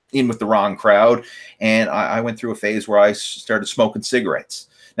in with the wrong crowd. And I went through a phase where I started smoking cigarettes.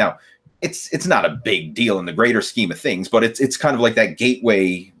 Now, it's not a big deal in the greater scheme of things, but it's kind of like that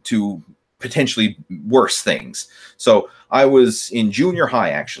gateway to potentially worse things. So I was in junior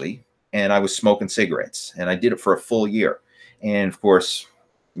high, actually, and I was smoking cigarettes. And I did it for a full year. And, of course,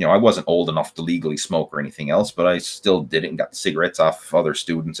 you know, I wasn't old enough to legally smoke or anything else, but I still did it and got the cigarettes off other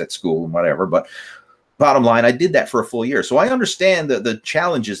students at school and whatever. But bottom line, I did that for a full year. So I understand the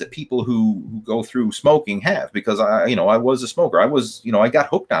challenges that people who go through smoking have, because I was a smoker. I got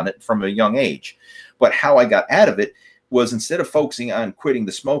hooked on it from a young age. But how I got out of it was, instead of focusing on quitting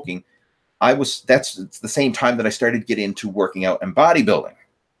the smoking, it's the same time that I started to get into working out and bodybuilding.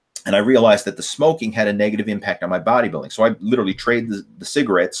 And I realized that the smoking had a negative impact on my bodybuilding. So I literally traded the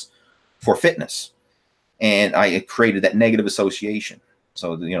cigarettes for fitness. And I created that negative association.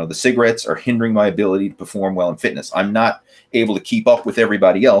 So, you know, the cigarettes are hindering my ability to perform well in fitness. I'm not able to keep up with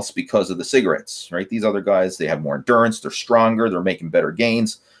everybody else because of the cigarettes, right? These other guys, they have more endurance. They're stronger. They're making better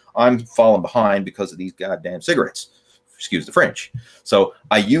gains. I'm falling behind because of these goddamn cigarettes. Excuse the French. So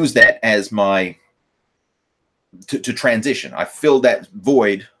I use that as my to transition. I fill that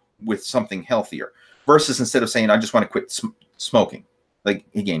void with something healthier, versus instead of saying, I just want to quit smoking. Like,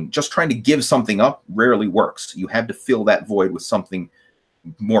 again, just trying to give something up rarely works. You have to fill that void with something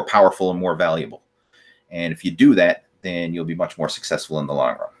more powerful and more valuable. And if you do that, then you'll be much more successful in the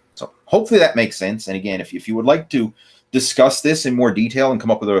long run. So hopefully that makes sense. And again, if you would like to discuss this in more detail and come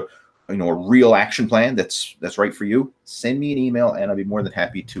up with a real action plan that's right for you, send me an email and I'll be more than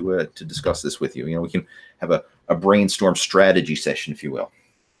happy to discuss this with you. We can have a brainstorm strategy session, if you will.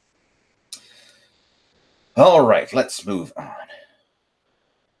 All right, let's move on.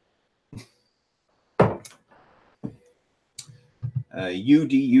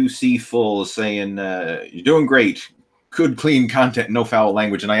 UDUC Full is saying, you're doing great. Good, clean content, no foul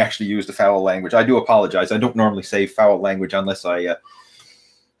language. And I actually used the foul language. I do apologize. I don't normally say foul language unless I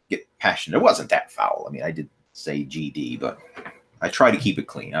get passionate. It wasn't that foul. I mean, I did say GD, but I try to keep it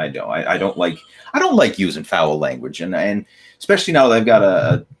clean. I don't like using foul language. And especially now that I've got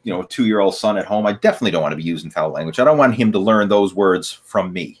a 2-year-old son at home, I definitely don't want to be using foul language. I don't want him to learn those words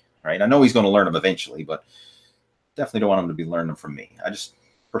from me, right? I know he's going to learn them eventually, but definitely don't want him to be learning them from me. I just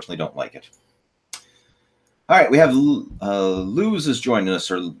personally don't like it. All right, we have Luz is joining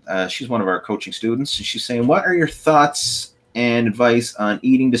us, or she's one of our coaching students. And she's saying, what are your thoughts and advice on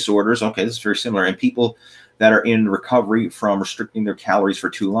eating disorders? Okay, this is very similar. And people that are in recovery from restricting their calories for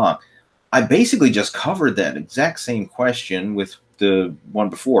too long. I basically just covered that exact same question with the one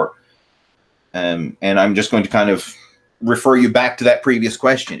before. And I'm just going to kind of refer you back to that previous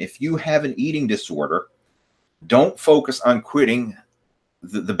question. If you have an eating disorder, don't focus on quitting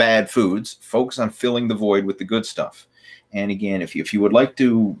the bad foods. Focus on filling the void with the good stuff. And again, if you would like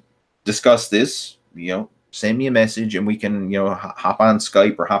to discuss this, send me a message and we can, hop on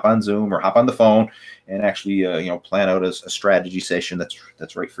Skype or hop on Zoom or hop on the phone and actually, plan out a strategy session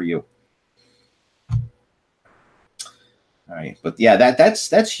that's right for you. All right, but yeah,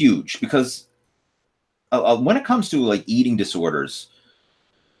 that's huge because when it comes to like eating disorders,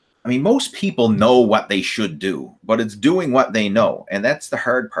 I mean, most people know what they should do, but it's doing what they know. And that's the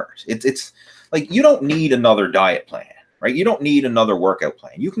hard part. It's like, you don't need another diet plan, right? You don't need another workout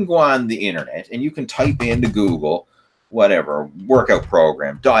plan. You can go on the internet and you can type into Google, whatever, workout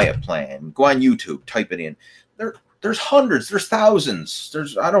program, diet plan, go on YouTube, type it in. There's hundreds, there's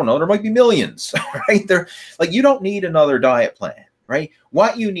thousands, I don't know, there might be millions, right? You don't need another diet plan, right?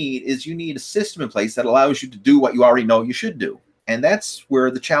 What you need is a system in place that allows you to do what you already know you should do. And that's where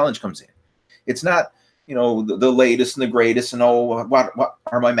the challenge comes in. It's not, the latest and the greatest and what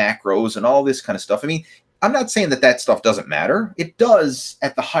are my macros and all this kind of stuff. I mean, I'm not saying that stuff doesn't matter. It does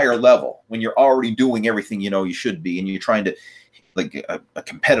at the higher level when you're already doing everything you should be and you're trying to, like a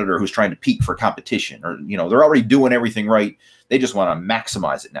competitor who's trying to peak for competition, or, they're already doing everything right. They just want to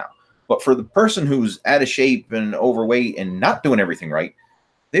maximize it now. But for the person who's out of shape and overweight and not doing everything right,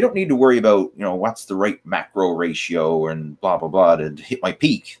 they don't need to worry about, what's the right macro ratio and blah, blah, blah to hit my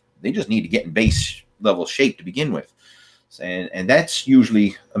peak. They just need to get in base level shape to begin with. And that's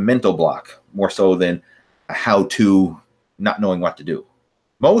usually a mental block more so than a how-to, not knowing what to do.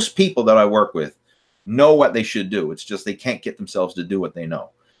 Most people that I work with know what they should do. It's just they can't get themselves to do what they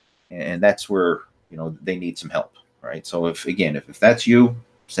know. And that's where, they need some help, right? So if that's you,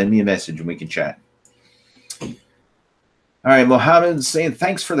 send me a message and we can chat. All right, Mohammed's saying,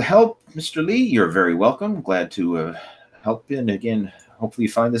 thanks for the help, Mr. Lee. You're very welcome. Glad to help you. And again, hopefully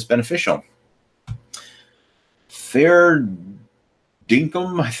you find this beneficial. Fair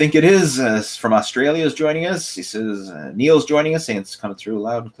Dinkum, I think it is, from Australia is joining us. He says, Neil's joining us, saying it's coming through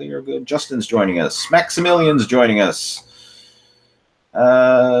loud and clear. Good. Justin's joining us. Maximilian's joining us.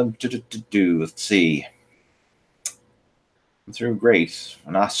 Let's see. Come through great.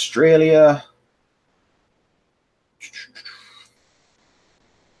 In Australia.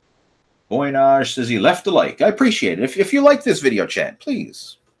 Boynage says he left a like. I appreciate it. If you like this video chat,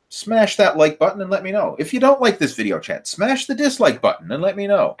 please smash that like button and let me know. If you don't like this video chat, smash the dislike button and let me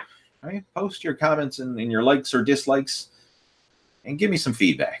know. All right? Post your comments and your likes or dislikes and give me some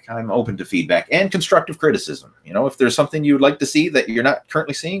feedback. I'm open to feedback and constructive criticism. If there's something you'd like to see that you're not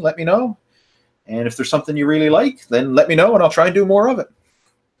currently seeing, let me know. And if there's something you really like, then let me know and I'll try and do more of it.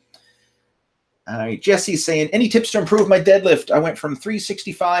 All right, Jesse's saying, any tips to improve my deadlift? I went from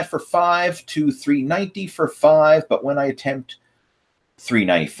 365 for 5 to 390 for 5, but when I attempt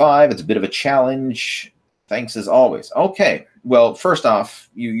 395, it's a bit of a challenge. Thanks as always. Okay, well, first off,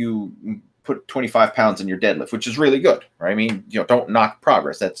 you put 25 pounds in your deadlift, which is really good, right? I mean, don't knock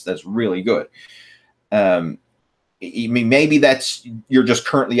progress. That's really good. I mean, maybe you're just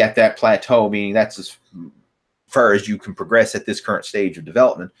currently at that plateau, meaning that's as far as you can progress at this current stage of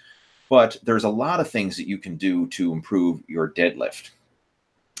development. But there's a lot of things that you can do to improve your deadlift.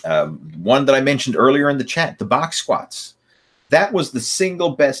 One that I mentioned earlier in the chat, the box squats. That was the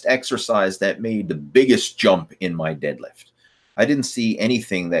single best exercise that made the biggest jump in my deadlift. I didn't see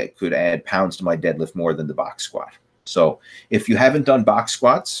anything that could add pounds to my deadlift more than the box squat. So if you haven't done box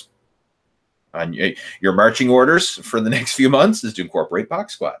squats, on your marching orders for the next few months is to incorporate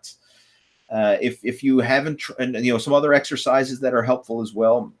box squats. If you haven't, and some other exercises that are helpful as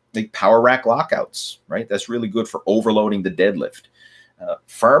well, like power rack lockouts, right? That's really good for overloading the deadlift.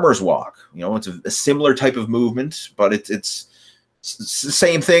 Farmer's walk, it's a similar type of movement, but it's the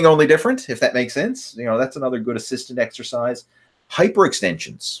same thing, only different, if that makes sense. That's another good assistant exercise.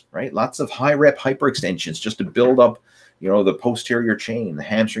 Hyperextensions, right? Lots of high rep hyperextensions just to build up, the posterior chain, the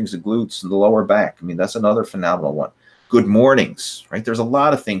hamstrings, the glutes, and the lower back. I mean, that's another phenomenal one. Good mornings, right? There's a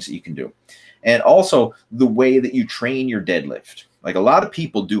lot of things that you can do. And also the way that you train your deadlift. Like a lot of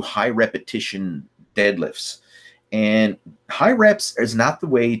people do high repetition deadlifts, and high reps is not the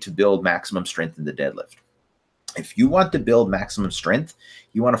way to build maximum strength in the deadlift. If you want to build maximum strength,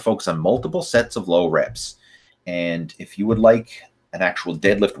 you want to focus on multiple sets of low reps. And if you would like an actual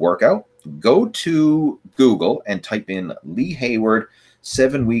deadlift workout, go to Google and type in Lee Hayward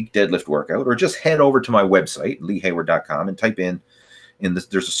 7-week deadlift workout, or just head over to my website, leehayward.com, and type in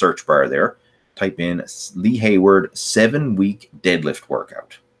there's a search bar there. Type in Lee Hayward 7-week deadlift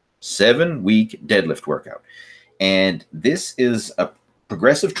workout. 7-week deadlift workout. And this is a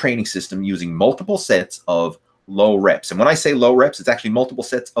progressive training system using multiple sets of low reps. And when I say low reps, it's actually multiple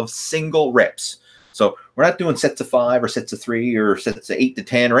sets of single reps. So we're not doing sets of 5 or sets of 3 or sets of 8 to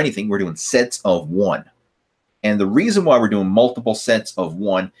 10 or anything. We're doing sets of 1. And the reason why we're doing multiple sets of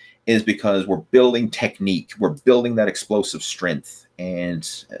 1 is because we're building technique. We're building that explosive strength. And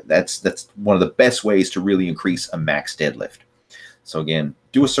that's one of the best ways to really increase a max deadlift. So again,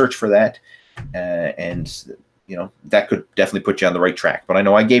 do a search for that. And that could definitely put you on the right track. But I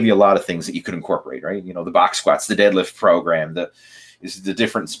know I gave you a lot of things that you could incorporate, right? The box squats, the deadlift program, the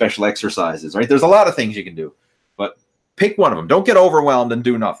different special exercises, right? There's a lot of things you can do, but pick one of them. Don't get overwhelmed and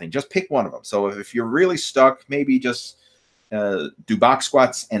do nothing. Just pick one of them. So if you're really stuck, maybe just do box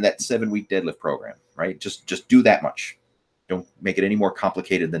squats and that 7-week deadlift program, right? Just do that much. Don't make it any more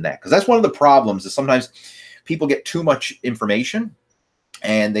complicated than that. Because that's one of the problems is sometimes people get too much information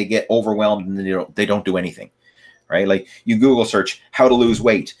and they get overwhelmed and they don't do anything, right? Like you Google search how to lose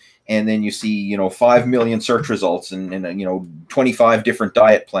weight, and then you see, 5 million search results and 25 different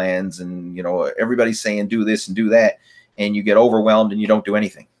diet plans, and, everybody's saying do this and do that, and you get overwhelmed and you don't do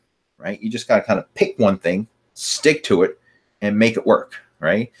anything, right? You just got to kind of pick one thing, stick to it, and make it work,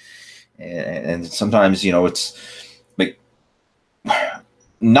 right? And sometimes, it's like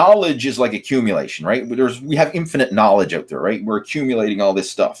knowledge is like accumulation, right? We have infinite knowledge out there, right? We're accumulating all this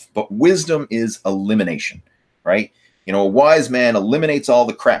stuff, but wisdom is elimination, right? A wise man eliminates all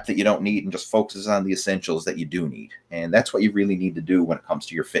the crap that you don't need and just focuses on the essentials that you do need. And that's what you really need to do when it comes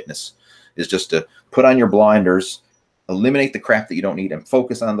to your fitness, is just to put on your blinders, eliminate the crap that you don't need, and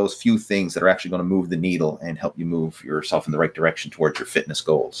focus on those few things that are actually going to move the needle and help you move yourself in the right direction towards your fitness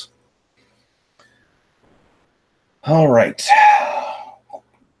goals. All right.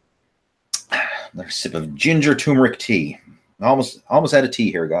 Another sip of ginger turmeric tea. Almost had a tea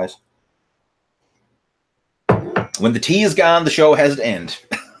here, guys. When the tea is gone, the show has to end.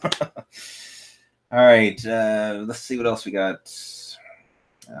 All right, let's see what else we got.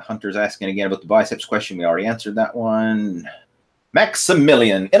 Hunter's asking again about the biceps question. We already answered that one.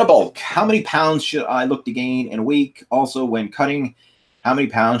 Maximilian, in a bulk, how many pounds should I look to gain in a week? Also, when cutting, how many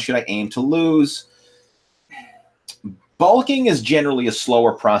pounds should I aim to lose? Bulking is generally a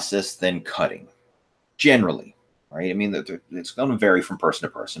slower process than cutting, generally, right? I mean, it's going to vary from person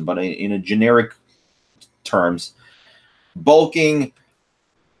to person, but in a generic terms, bulking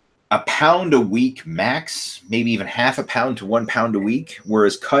a pound a week max, maybe even half a pound to 1 pound a week,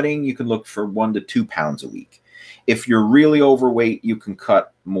 whereas cutting, you can look for 1 to 2 pounds a week. If you're really overweight, you can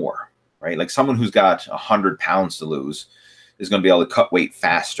cut more, right? Like someone who's got 100 pounds to lose is going to be able to cut weight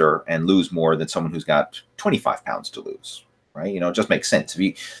faster and lose more than someone who's got 25 pounds to lose, right? It just makes sense.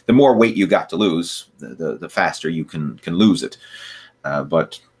 The more weight you got to lose, the faster you can lose it.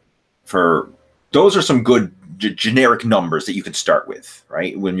 But those are some good generic numbers that you can start with,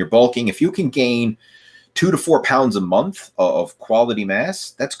 right? When you're bulking, if you can gain 2 to 4 pounds a month of quality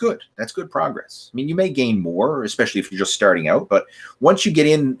mass, that's good. That's good progress. I mean, you may gain more, especially if you're just starting out, but once you get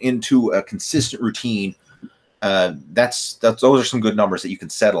into a consistent routine, those are some good numbers that you can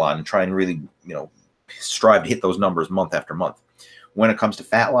settle on and try and really, strive to hit those numbers month after month. When it comes to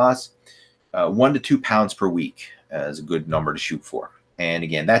fat loss, 1 to 2 pounds per week is a good number to shoot for. And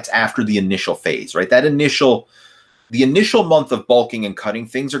again, that's after the initial phase, right? The initial month of bulking and cutting,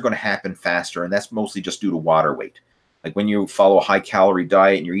 things are going to happen faster, and that's mostly just due to water weight. Like when you follow a high-calorie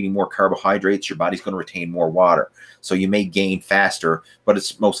diet and you're eating more carbohydrates, your body's going to retain more water. So you may gain faster, but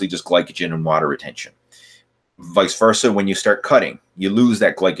it's mostly just glycogen and water retention. Vice versa, when you start cutting, you lose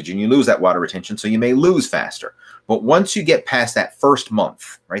that glycogen, you lose that water retention, so you may lose faster. But once you get past that first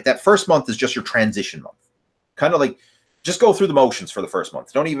month, right, that first month is just your transition month. Kind of like, just go through the motions for the first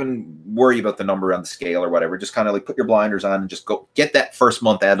month. Don't even worry about the number on the scale or whatever. Just kind of like put your blinders on and just go get that first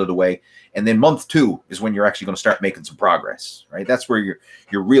month out of the way. And then month 2 is when you're actually going to start making some progress, right? That's where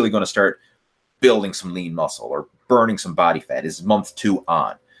you're really going to start building some lean muscle or burning some body fat, is month 2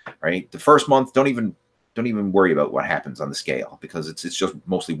 on, right? The first month, don't even worry about what happens on the scale, because it's just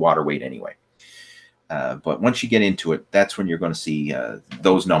mostly water weight anyway. But once you get into it, that's when you're going to see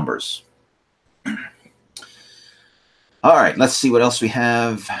those numbers. All right, let's see what else we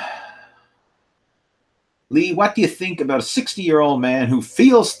have. Lee, what do you think about a 60-year-old man who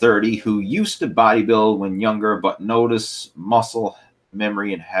feels 30, who used to bodybuild when younger, but notice muscle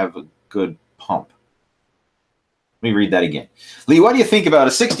memory and have a good pump? Let me read that again. Lee, what do you think about a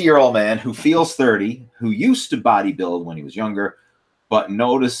 60-year-old man who feels 30, who used to bodybuild when he was younger, but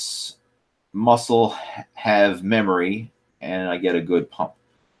notice muscle have memory and I get a good pump?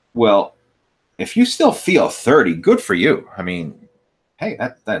 Well, if you still feel 30, good for you. I mean, hey,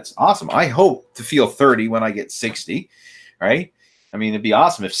 that's awesome. I hope to feel 30 when I get 60, right? I mean, it'd be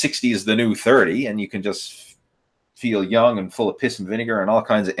awesome if 60 is the new 30 and you can just feel young and full of piss and vinegar and all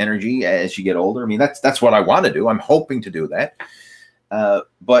kinds of energy as you get older. I mean, that's what I want to do. I'm hoping to do that.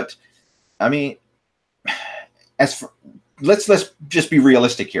 But I mean, let's just be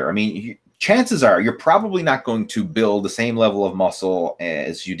realistic here. I mean, chances are you're probably not going to build the same level of muscle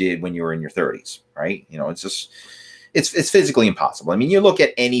as you did when you were in your 30s, right? You know, it's physically impossible. I mean, you look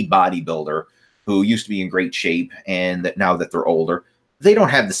at any bodybuilder who used to be in great shape and that now that they're older, they don't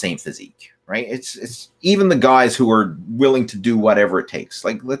have the same physique, right? It's even the guys who are willing to do whatever it takes.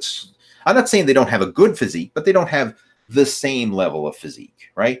 Like, I'm not saying they don't have a good physique, but they don't have the same level of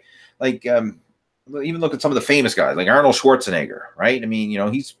physique, right? Like, even look at some of the famous guys like Arnold Schwarzenegger, right? I mean, you know,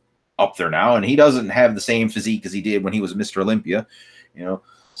 he's up there now and he doesn't have the same physique as he did when he was Mr. Olympia. You know,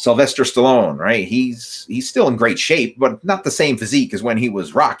 Sylvester Stallone, right? He's still in great shape, but not the same physique as when he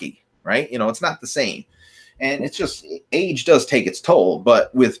was Rocky, right? You know, it's not the same. And it's just, age does take its toll,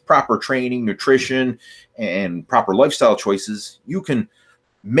 but with proper training, nutrition, and proper lifestyle choices, you can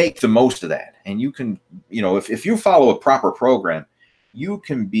make the most of that. And you can, you know, if you follow a proper program, you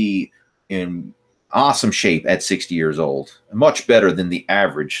can be in awesome shape at 60 years old, much better than the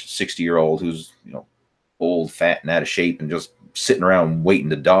average 60-year-old who's, you know, old, fat, and out of shape and just sitting around waiting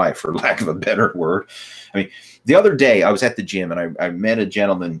to die, for lack of a better word. I mean, the other day I was at the gym and I met a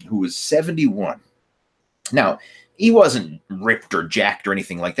gentleman who was 71. Now, he wasn't ripped or jacked or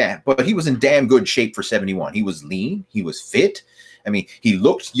anything like that, but he was in damn good shape for 71. He was lean. He was fit. I mean, he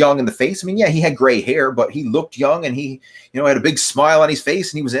looked young in the face. I mean, yeah, he had gray hair, but he looked young and he, you know, had a big smile on his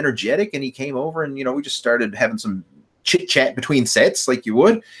face and he was energetic and he came over and, you know, we just started having some chit chat between sets like you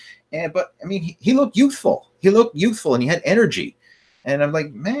would. But I mean, he looked youthful. He looked youthful and he had energy. And I'm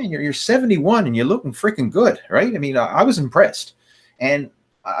like, man, you're 71 and you're looking freaking good, right? I mean, I was impressed. And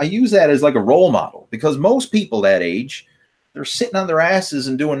I use that as like a role model because most people that age, they're sitting on their asses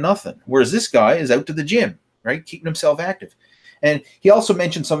and doing nothing. Whereas this guy is out to the gym, right? Keeping himself active. And he also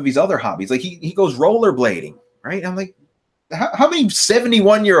mentioned some of his other hobbies. Like he goes rollerblading, right? I'm like, how many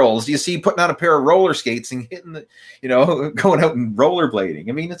 71-year-olds do you see putting on a pair of roller skates and hitting the, you know, going out and rollerblading?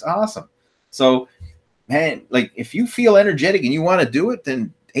 I mean, it's awesome. So, man, like if you feel energetic and you want to do it,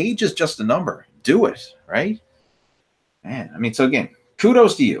 then age is just a number. Do it, right? Man, I mean, so again,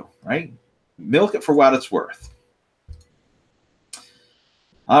 kudos to you, right? Milk it for what it's worth.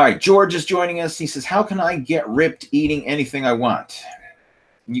 All right, George is joining us. He says, how can I get ripped eating anything I want?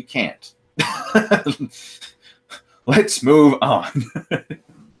 You can't. Let's move on.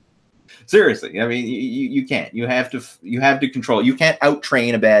 Seriously, I mean, you can't. You have to control. You can't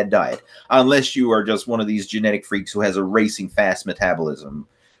out-train a bad diet unless you are just one of these genetic freaks who has a racing fast metabolism,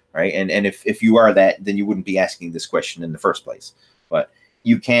 right? And if you are that, then you wouldn't be asking this question in the first place. But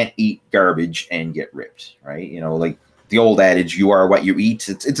you can't eat garbage and get ripped, right? You know, like the old adage, you are what you eat.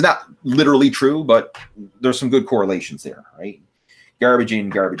 It's not literally true, but there's some good correlations there, right? Garbage in,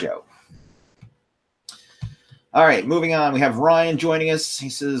 garbage out. All right, moving on. We have Ryan joining us. He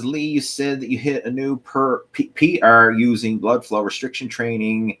says, Lee, you said that you hit a new PR using blood flow restriction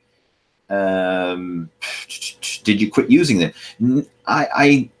training. Did you quit using them?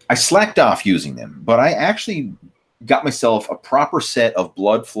 I slacked off using them, but I actually got myself a proper set of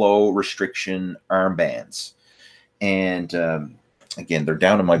blood flow restriction armbands. And again, they're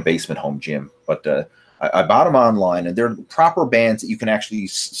down in my basement home gym, but I bought them online, and they're proper bands that you can actually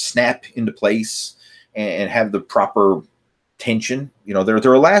snap into place and have the proper tension. You know,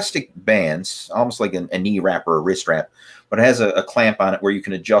 they're elastic bands, almost like a knee wrap or a wrist wrap, but it has a clamp on it where you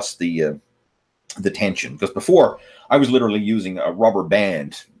can adjust the tension. Because before, I was literally using a rubber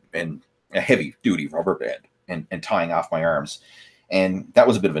band, and a heavy duty rubber band, and tying off my arms, and that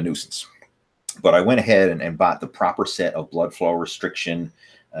was a bit of a nuisance. But I went ahead and bought the proper set of blood flow restriction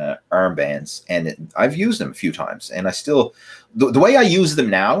arm bands, and I've used them a few times, and I still, the way I use them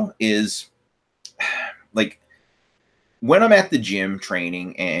now is like when I'm at the gym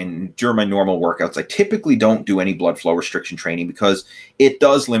training and during my normal workouts, I typically don't do any blood flow restriction training because it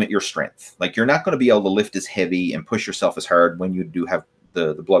does limit your strength. Like, you're not going to be able to lift as heavy and push yourself as hard when you do have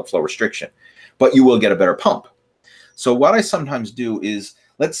the blood flow restriction, but you will get a better pump. So what I sometimes do is,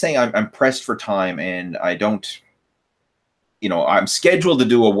 let's say I'm pressed for time and I don't, you know, I'm scheduled to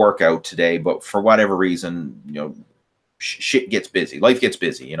do a workout today, but for whatever reason, you know, shit gets busy, life gets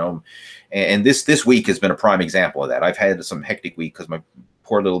busy, you know, and this week has been a prime example of that. I've had some hectic week because my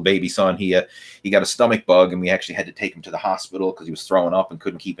poor little baby son, he got a stomach bug, and we actually had to take him to the hospital because he was throwing up and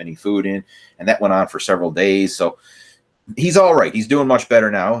couldn't keep any food in, and that went on for several days. So he's all right. He's doing much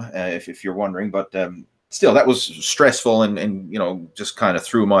better now, if you're wondering, but still, that was stressful, and you know, just kind of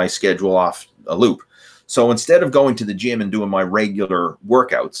threw my schedule off a loop. So instead of going to the gym and doing my regular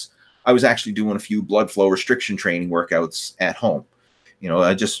workouts, I was actually doing a few blood flow restriction training workouts at home. You know,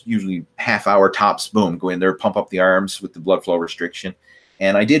 I just usually half-hour tops, boom, go in there, pump up the arms with the blood flow restriction.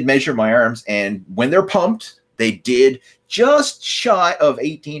 And I did measure my arms, and when they're pumped, they did just shy of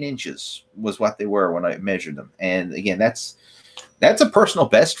 18 inches was what they were when I measured them. And again, that's a personal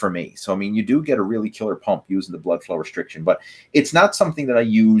best for me. So, I mean, you do get a really killer pump using the blood flow restriction, but it's not something that I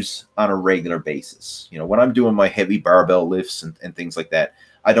use on a regular basis. You know, when I'm doing my heavy barbell lifts and things like that,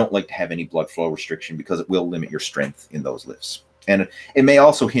 I don't like to have any blood flow restriction because it will limit your strength in those lifts. And it may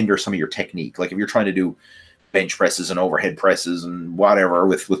also hinder some of your technique. Like if you're trying to do bench presses and overhead presses and whatever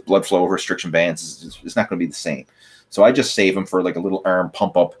with blood flow restriction bands, it's not going to be the same. So I just save them for like a little arm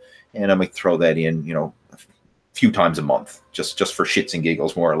pump up, and I might throw that in, you know, a few times a month, just for shits and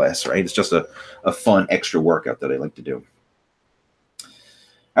giggles, more or less, right? It's just a fun extra workout that I like to do.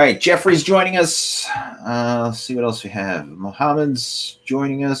 All right, Jeffrey's joining us. Let's see what else we have. Mohammed's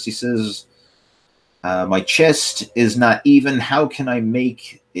joining us. He says, my chest is not even. How can I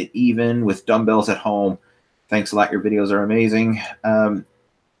make it even with dumbbells at home? Thanks a lot. Your videos are amazing.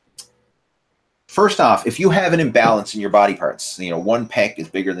 First off, if you have an imbalance in your body parts, you know, one pec is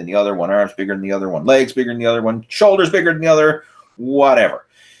bigger than the other, one arm's bigger than the other, one leg's bigger than the other, one shoulder's bigger than the other, whatever.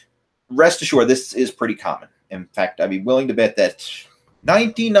 Rest assured, this is pretty common. In fact, I'd be willing to bet that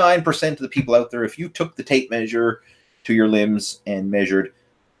 99% of the people out there, if you took the tape measure to your limbs and measured,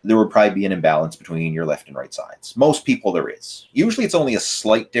 there would probably be an imbalance between your left and right sides. Most people there is. Usually it's only a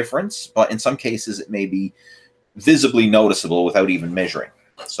slight difference, but in some cases it may be visibly noticeable without even measuring.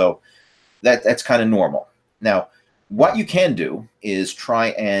 So that's kind of normal. Now, what you can do is try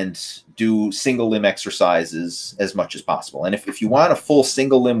and do single limb exercises as much as possible. And if you want a full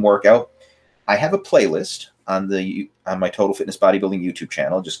single limb workout, I have a playlist on my Total Fitness Bodybuilding YouTube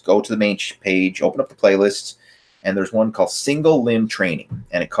channel. Just go to the main page, open up the playlists, and there's one called Single Limb Training,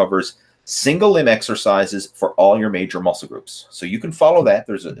 and it covers single limb exercises for all your major muscle groups. So you can follow that.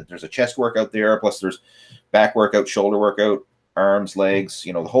 There's a chest workout there, plus there's back workout, shoulder workout, arms, legs,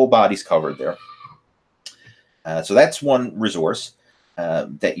 you know, the whole body's covered there. So that's one resource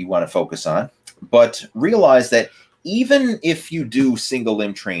that you want to focus on. But realize that even if you do single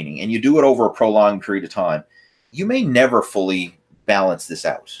limb training and you do it over a prolonged period of time, you may never fully balance this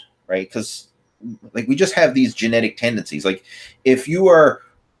out, right? Because like we just have these genetic tendencies. Like if you are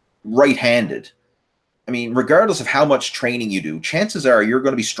right-handed, I mean, regardless of how much training you do, chances are you're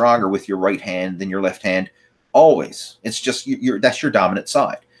going to be stronger with your right hand than your left hand. Always. It's just that's your dominant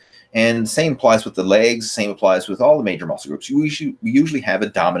side. And the same applies with the legs. The same applies with all the major muscle groups. We usually have a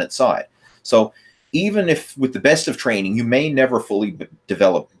dominant side. So even if with the best of training, you may never fully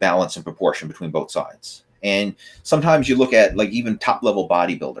develop balance and proportion between both sides. And sometimes you look at like even top level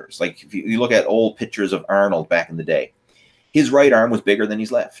bodybuilders. Like if you look at old pictures of Arnold back in the day, his right arm was bigger than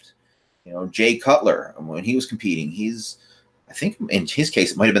his left. You know, Jay Cutler, when he was competing, I think in his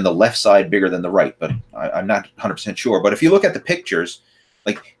case, it might have been the left side bigger than the right, but I'm not 100% sure. But if you look at the pictures,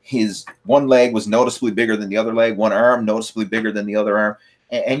 like his one leg was noticeably bigger than the other leg, one arm noticeably bigger than the other arm.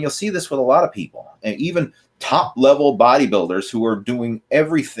 And you'll see this with a lot of people, and even top level bodybuilders who are doing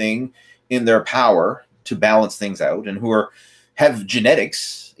everything in their power to balance things out and who have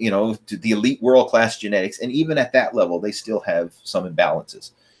genetics, you know, the elite world class genetics. And even at that level, they still have some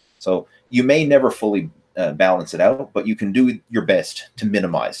imbalances. So you may never fully balance it out, but you can do your best to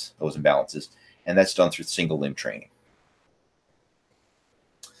minimize those imbalances. And that's done through single limb training.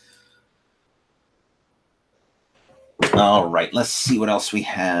 All right, let's see what else we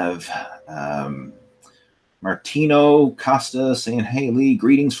have. Martino Costa saying, hey, Lee,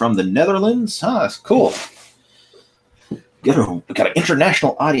 greetings from the Netherlands. That's cool. We've got an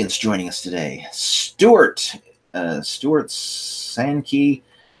international audience joining us today. Stuart Sankey.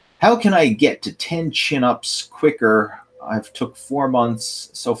 How can I get to 10 chin-ups quicker? I've took 4 months.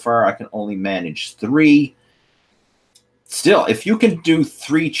 So far, I can only manage 3. Still, if you can do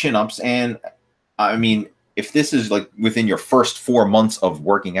 3 chin-ups, and I mean, if this is like within your first 4 months of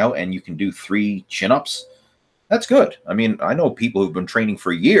working out and you can do 3 chin-ups, that's good. I mean, I know people who've been training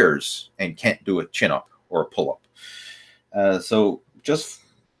for years and can't do a chin-up or a pull-up. So just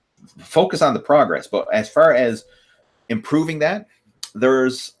focus on the progress. But as far as improving that,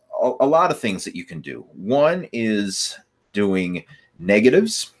 there's a lot of things that you can do. One is doing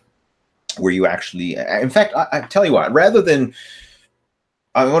negatives, where you actually, in fact, I tell you what, rather than,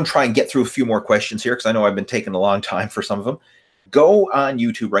 I'm going to try and get through a few more questions here because I know I've been taking a long time for some of them. Go on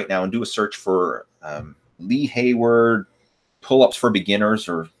YouTube right now and do a search for Lee Hayward pull-ups for beginners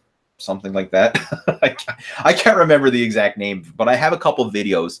or something like that. I can't remember the exact name, but I have a couple of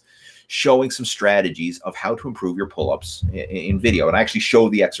videos showing some strategies of how to improve your pull-ups in video. And I actually show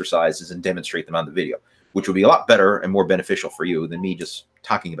the exercises and demonstrate them on the video, which will be a lot better and more beneficial for you than me just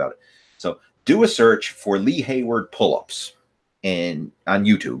talking about it. So do a search for Lee Hayward pull-ups on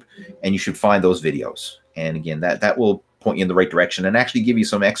YouTube, and you should find those videos. And again, that will point you in the right direction and actually give you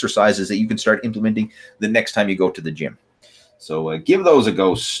some exercises that you can start implementing the next time you go to the gym. So give those a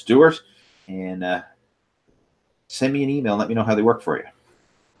go, Stuart, and send me an email and let me know how they work for you.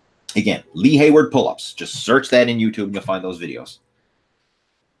 Again, Lee Hayward pull-ups. Just search that in YouTube and you'll find those videos.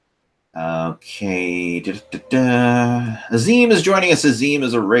 Okay. Azim is joining us. Azim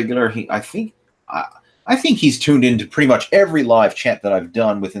is a regular. I think he's tuned into pretty much every live chat that I've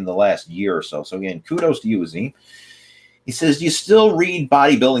done within the last year or so. So again, kudos to you, Azim. He says, do you still read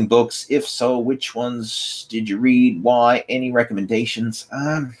bodybuilding books? If so, which ones did you read? Why? Any recommendations?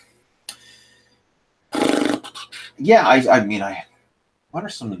 Yeah, I mean, what are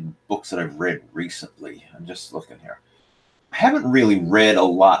some of the books that I've read recently? I'm just looking here. I haven't really read a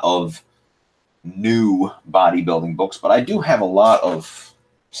lot of new bodybuilding books, but I do have a lot of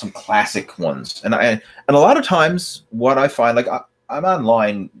some classic ones. And a lot of times what I find, like I'm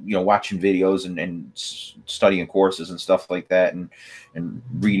online, watching videos and studying courses and stuff like that, and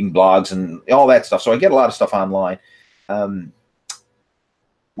reading blogs and all that stuff. So I get a lot of stuff online.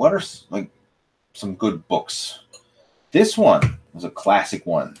 What are like some good books? This one was a classic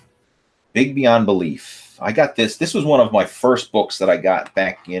one, Big Beyond Belief. I got this. This was one of my first books that I got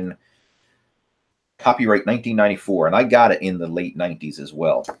back in copyright 1994, and I got it in the late 90s as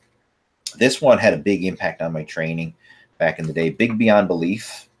well. This one had a big impact on my training back in the day. Big Beyond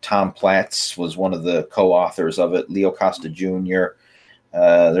Belief. Tom Platz was one of the co-authors of it. Leo Costa Jr.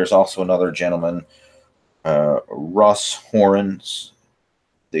 There's also another gentleman, Russ Horns.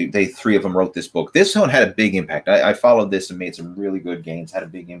 They three of them wrote this book. This one had a big impact. I followed this and made some really good gains. Had a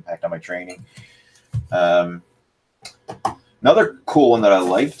big impact on my training. Another cool one that I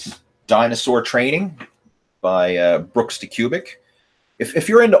liked, Dinosaur Training by Brooks to Cubic. If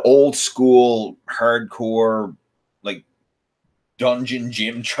you're into old school, hardcore, like dungeon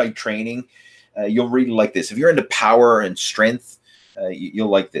gym type training, you'll really like this. If you're into power and strength, you'll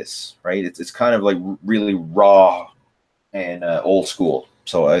like this, right? It's kind of like really raw and old school.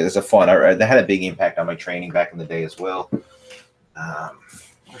 So it's a fun. That had a big impact on my training back in the day as well.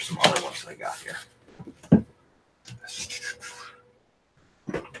 There's some other ones that I got here.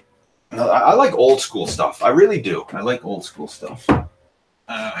 I like old school stuff. I really do. I like old school stuff.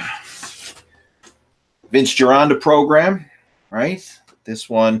 Vince Gironda program, right? This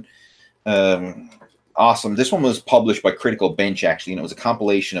one, awesome. This one was published by Critical Bench, actually, and it was a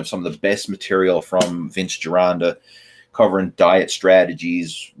compilation of some of the best material from Vince Gironda, covering diet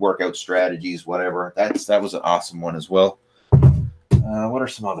strategies, workout strategies, whatever. That was an awesome one as well. What are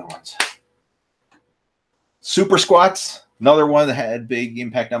some other ones? Super Squats, another one that had a big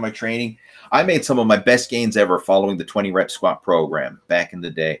impact on my training. I made some of my best gains ever following the 20-rep squat program back in the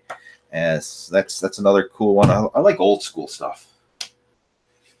day. As that's another cool one. I like old school stuff.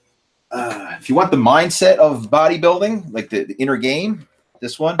 If you want the mindset of bodybuilding, like the inner game,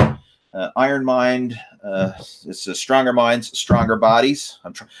 this one, Iron Mind. It's a Stronger Minds, Stronger Bodies.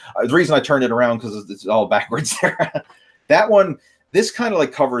 The reason I turned it around because it's all backwards there. That one, this kind of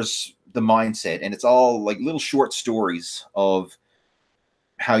like covers the mindset, and it's all like little short stories of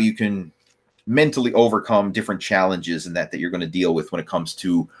how you can mentally overcome different challenges and that you're going to deal with when it comes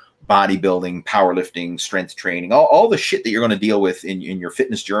to bodybuilding, powerlifting, strength training, all the shit that you're going to deal with in your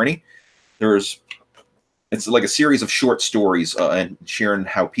fitness journey. It's like a series of short stories and sharing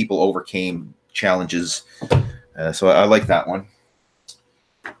how people overcame challenges. So I like that one.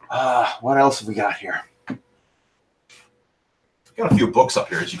 What else have we got here? Got a few books up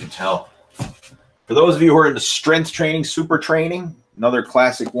here, as you can tell. For those of you who are into strength training, super training, another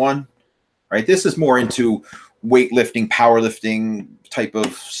classic one. Right, this is more into weightlifting, powerlifting type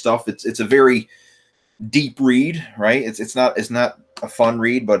of stuff. It's a very deep read, right? It's not a fun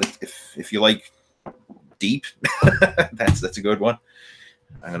read, but if you like deep, that's a good one.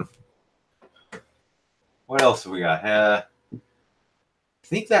 What else have we got? I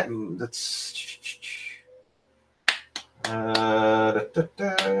think that's.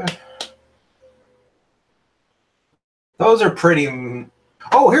 Those are pretty.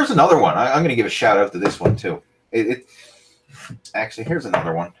 Oh, here's another one. I'm going to give a shout out to this one too. Actually, here's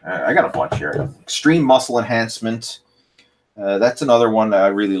another one. I got a bunch here. Extreme muscle enhancement. That's another one that I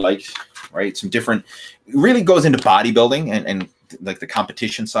really liked. Right, some different. It really goes into bodybuilding and like the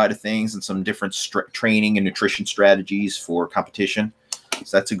competition side of things, and some different training and nutrition strategies for competition.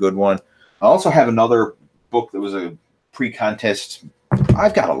 So that's a good one. I also have another book that was a pre-contest.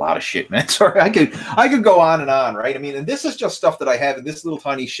 I've got a lot of shit, man. Sorry, I could go on and on, right? I mean, and this is just stuff that I have in this little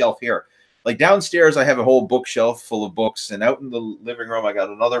tiny shelf here. Like downstairs, I have a whole bookshelf full of books, and out in the living room, I got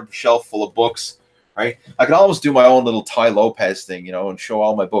another shelf full of books, right? I could almost do my own little Ty Lopez thing, you know, and show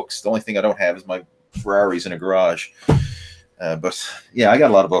all my books. The only thing I don't have is my Ferraris in a garage. But yeah, I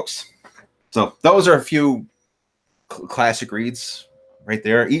got a lot of books. So those are a few classic reads right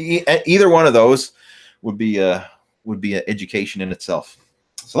there. Either one of those would be an education in itself.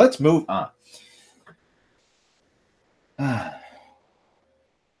 So let's move on.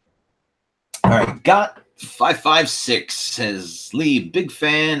 All right, got 556 says, Lee, big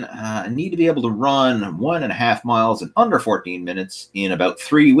fan. I need to be able to run 1.5 miles in under 14 minutes in about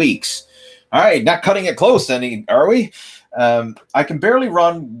 3 weeks. All right, not cutting it close, any, are we? I can barely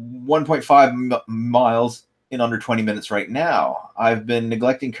run 1.5 miles in under 20 minutes right now. I've been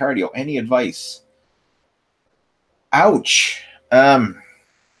neglecting cardio. Any advice? Ouch.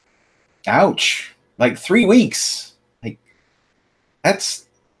 Ouch. Like 3 weeks. Like that's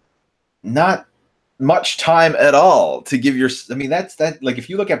not much time at all to give your, I mean, that's like, if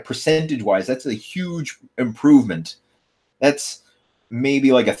you look at percentage wise, that's a huge improvement. That's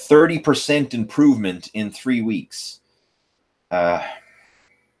maybe like a 30% improvement in 3 weeks.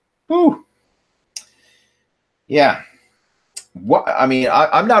 Whew. Yeah. What, I mean,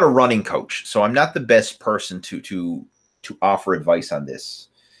 I'm not a running coach, so I'm not the best person to offer advice on this,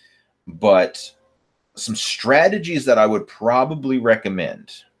 but some strategies that I would probably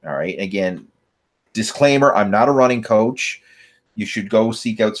recommend. All right. Again, disclaimer, I'm not a running coach. You should go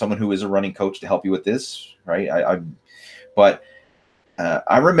seek out someone who is a running coach to help you with this. Right.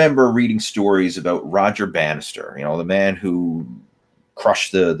 I remember reading stories about Roger Bannister, you know, the man who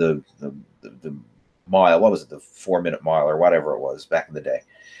crushed the mile. What was it? The 4-minute mile or whatever it was back in the day.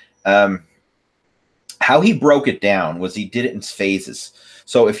 How he broke it down was he did it in phases.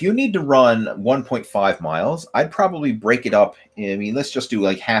 So if you need to run 1.5 miles, I'd probably break it up. I mean, let's just do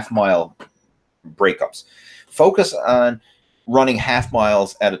like half-mile breakups. Focus on running half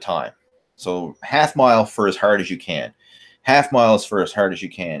miles at a time. So half mile for as hard as you can. Half miles for as hard as you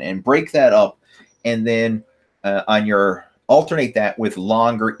can. And break that up. And then alternate that with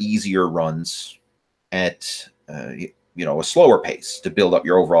longer, easier runs at a slower pace to build up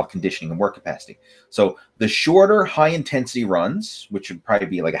your overall conditioning and work capacity. So the shorter high intensity runs, which would probably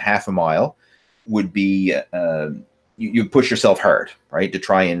be like a half a mile, would be you push yourself hard, right, to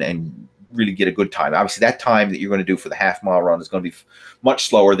try and really get a good time. Obviously that time that you're going to do for the half mile run is going to be much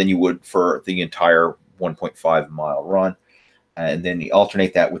slower than you would for the entire 1.5 mile run. And then you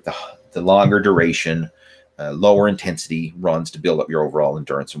alternate that with the longer duration, lower intensity runs to build up your overall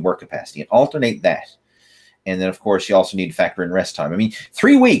endurance and work capacity, and alternate that. And then, of course, you also need to factor in rest time. I mean,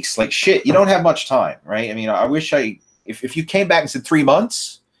 3 weeks, like shit, you don't have much time, right? I mean, I wish if you came back and said 3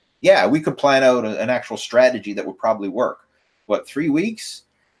 months, yeah, we could plan out an actual strategy that would probably work. But 3 weeks?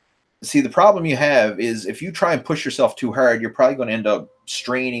 See, the problem you have is if you try and push yourself too hard, you're probably going to end up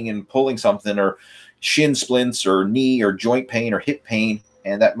straining and pulling something, or shin splints or knee or joint pain or hip pain,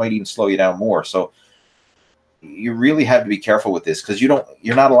 and that might even slow you down more. So you really have to be careful with this, because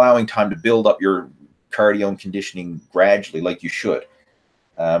you're not allowing time to build up your cardio and conditioning gradually like you should.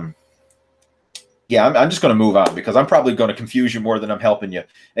 Yeah, I'm just going to move on, because I'm probably going to confuse you more than I'm helping you.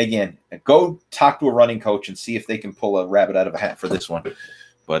 Again, go talk to a running coach and see if they can pull a rabbit out of a hat for this one.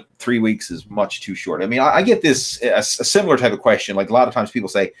 but 3 weeks is much too short. I mean, I get this a similar type of question. Like a lot of times people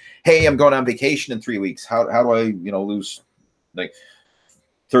say, "Hey, I'm going on vacation in 3 weeks. How do I lose like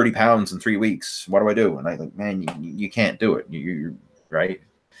 30 pounds in 3 weeks? What do I do?" And I think, man, you can't do it. You're right.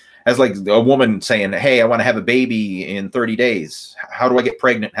 As like a woman saying, "Hey, I want to have a baby in 30 days. How do I get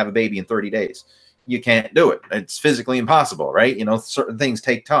pregnant and have a baby in 30 days?" You can't do it. It's physically impossible, right? Certain things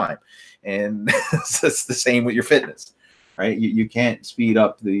take time. And it's the same with your fitness, right? You can't speed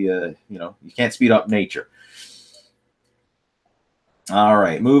up the, you can't speed up nature. All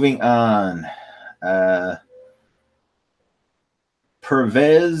right, moving on.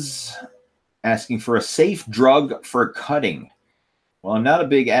 Pervez asking for a safe drug for cutting. Well, I'm not a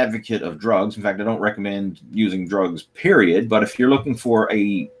big advocate of drugs. In fact, I don't recommend using drugs, period. But if you're looking for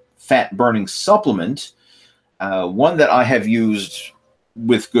a fat-burning supplement, one that I have used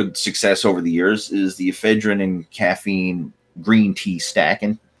with good success over the years is the ephedrine and caffeine green tea stack.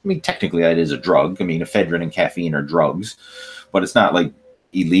 And I mean, technically that is a drug. I mean, ephedrine and caffeine are drugs, but it's not like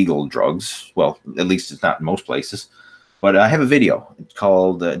illegal drugs. Well, at least it's not in most places. But I have a video. It's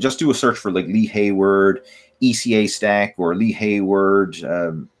called, just do a search for like Lee Hayward ECA stack or Lee Hayward,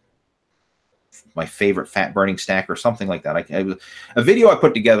 my favorite fat burning stack or something like that. A video I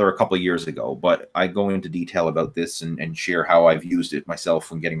put together a couple of years ago, but I go into detail about this and share how I've used it myself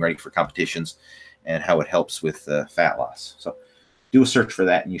when getting ready for competitions and how it helps with fat loss. So do a search for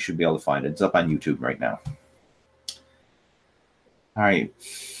that and you should be able to find it. It's up on YouTube right now. All right.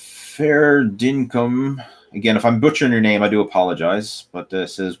 Fair Dincome. Again, if I'm butchering your name, I do apologize. But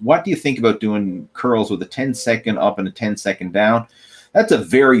says, what do you think about doing curls with a 10-second up and a 10-second down? That's a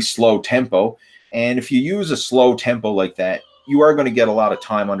very slow tempo. And if you use a slow tempo like that, you are going to get a lot of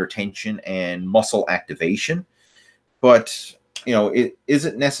time under tension and muscle activation. But, is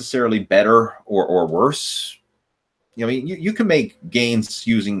it necessarily better or worse? I mean, you can make gains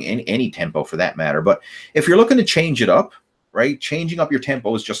using any tempo for that matter. But if you're looking to change it up, right, changing up your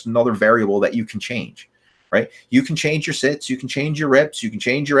tempo is just another variable that you can change. Right? You can change your sets, you can change your reps, you can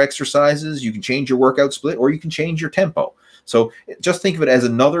change your exercises, you can change your workout split, or you can change your tempo. So just think of it as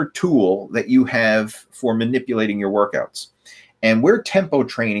another tool that you have for manipulating your workouts. And where tempo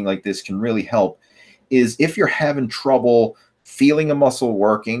training like this can really help is if you're having trouble feeling a muscle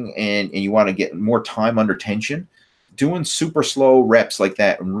working and you want to get more time under tension, doing super slow reps like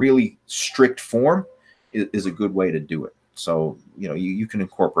that in really strict form is a good way to do it. So, you can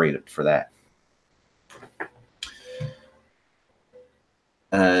incorporate it for that.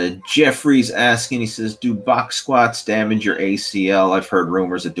 Jeffrey's asking, he says, do box squats damage your ACL? I've heard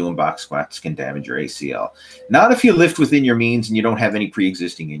rumors that doing box squats can damage your ACL. Not if you lift within your means and you don't have any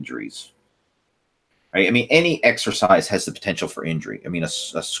pre-existing injuries. Right? I mean, any exercise has the potential for injury. I mean, a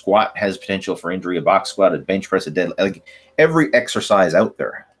squat has potential for injury, a box squat, a bench press, a deadlift. Like every exercise out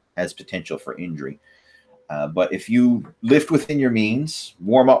there has potential for injury. But if you lift within your means,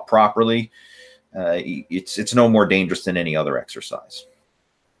 warm up properly, it's no more dangerous than any other exercise.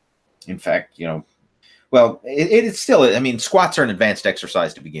 In fact, well, it's still, I mean, squats are an advanced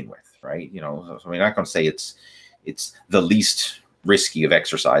exercise to begin with, right? So I'm not going to say it's the least risky of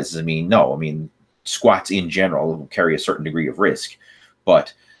exercises. I mean, no, I mean, squats in general carry a certain degree of risk,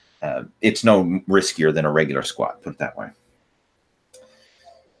 but it's no riskier than a regular squat, put it that way.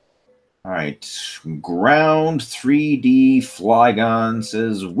 All right, Ground 3D Flygon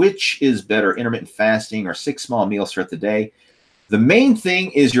says, which is better, intermittent fasting or 6 small meals throughout the day? The main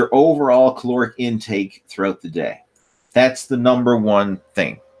thing is your overall caloric intake throughout the day. That's the number one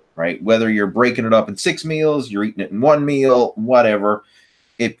thing, right? Whether you're breaking it up in 6 meals, you're eating it in 1 meal, whatever,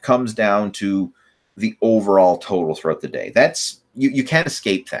 it comes down to the overall total throughout the day. That's you can't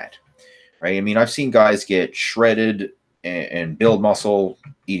escape that, right? I mean, I've seen guys get shredded and build muscle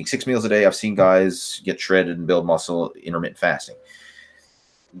eating 6 meals a day. I've seen guys get shredded and build muscle intermittent fasting.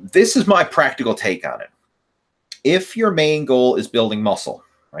 This is my practical take on it. If your main goal is building muscle,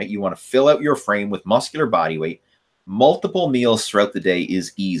 right, you want to fill out your frame with muscular body weight, multiple meals throughout the day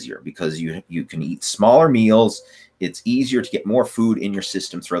is easier because you can eat smaller meals. It's easier to get more food in your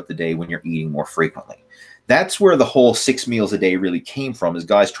system throughout the day when you're eating more frequently. That's where the whole 6 meals a day really came from, is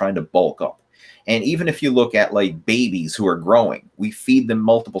guys trying to bulk up. And even if you look at like babies who are growing, we feed them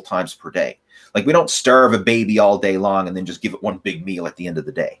multiple times per day. Like we don't starve a baby all day long and then just give it one big meal at the end of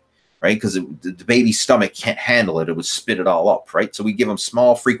the day. Right? Because the baby's stomach can't handle it. It would spit it all up, right? So we give them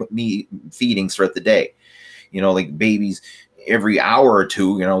small, frequent feedings throughout the day. Like babies, every hour or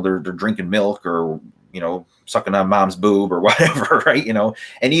two, they're drinking milk or sucking on mom's boob or whatever, right?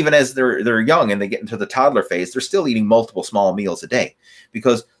 And even as they're young and they get into the toddler phase, they're still eating multiple small meals a day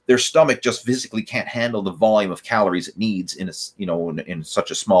because their stomach just physically can't handle the volume of calories it needs in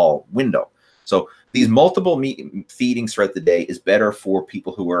such a small window. So these multiple feedings throughout the day is better for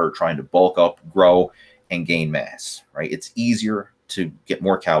people who are trying to bulk up, grow, and gain mass, right? It's easier to get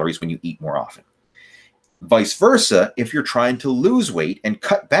more calories when you eat more often. Vice versa, if you're trying to lose weight and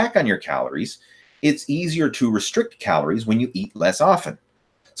cut back on your calories, it's easier to restrict calories when you eat less often.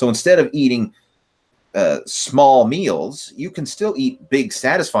 So instead of eating small meals, you can still eat big,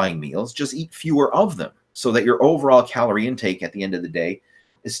 satisfying meals, just eat fewer of them so that your overall calorie intake at the end of the day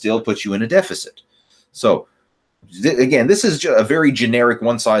still puts you in a deficit. So again, this is a very generic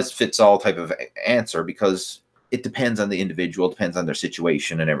one-size-fits-all type of answer because it depends on the individual, depends on their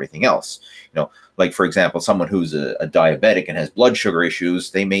situation and everything else. Like for example, someone who's a diabetic and has blood sugar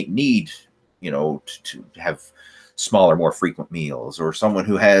issues, they may need, to have smaller, more frequent meals, or someone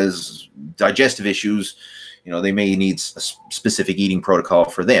who has digestive issues, they may need a specific eating protocol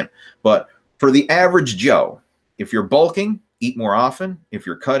for them. But for the average Joe, if you're bulking, eat more often. If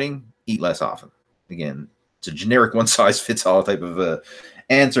you're cutting, eat less often. Again, it's a generic one-size-fits-all type of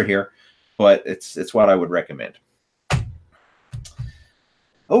answer here, but it's what I would recommend.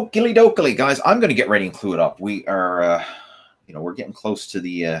 Okie dokie, guys, I'm going to get ready and clue it up. We are, we're getting close to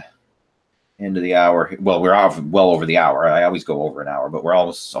the end of the hour. Well, we're well over the hour. I always go over an hour, but we're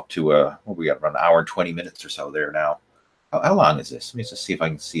almost up to what we got, around an hour and 20 minutes or so there now. How long is this? Let me just see if I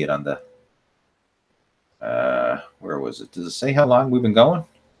can see it on the. Where was it? Does it say how long we've been going?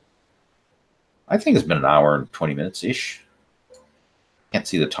 I think it's been an hour and 20 minutes ish. Can't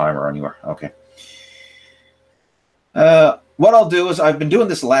see the timer anywhere. Okay. What I'll do is I've been doing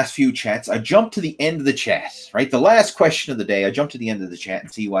this the last few chats. I jump to the end of the chat, right? The last question of the day. I jump to the end of the chat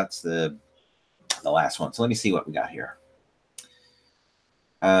and see what's the last one. So let me see what we got here.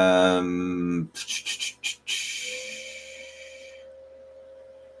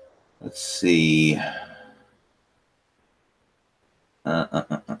 Let's see.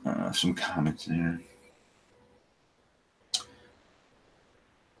 Some comments there.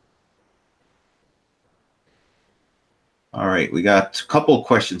 All right, we got a couple of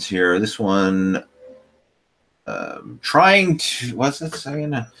questions here. This one, what's it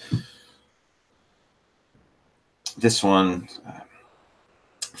saying? This one,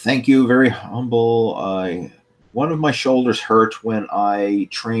 thank you, very humble. One of my shoulders hurt when I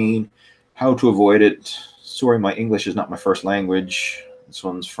train. How to avoid it? Sorry, my English is not my first language. This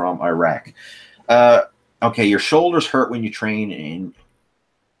one's from Iraq. Okay, your shoulders hurt when you train, and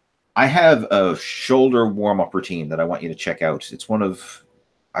I have a shoulder warm-up routine that I want you to check out. It's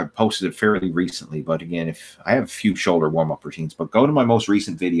I posted it fairly recently, but again, if I have a few shoulder warm-up routines, but go to my most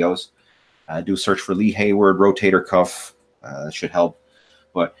recent videos, do a search for Lee Hayward rotator cuff. That should help.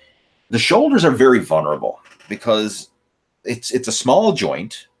 But the shoulders are very vulnerable because it's a small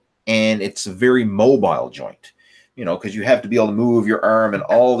joint and it's a very mobile joint, because you have to be able to move your arm in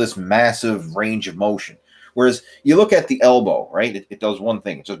all this massive range of motion. Whereas you look at the elbow, right? It does one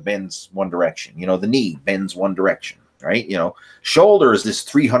thing. It just bends one direction. The knee bends one direction, right? Shoulder is this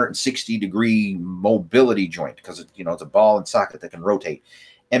 360-degree mobility joint because it's a ball and socket that can rotate.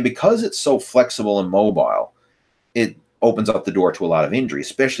 And because it's so flexible and mobile, it opens up the door to a lot of injury,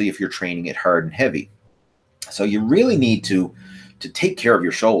 especially if you're training it hard and heavy. So you really need to take care of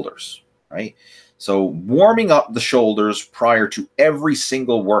your shoulders, right? So warming up the shoulders prior to every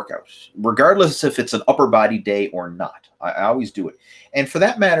single workout, regardless if it's an upper body day or not. I always do it. And for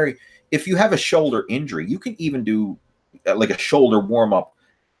that matter, if you have a shoulder injury, you can even do like a shoulder warm-up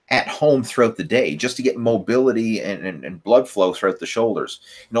at home throughout the day just to get mobility and blood flow throughout the shoulders.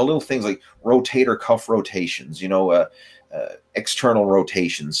 Little things like rotator cuff rotations, external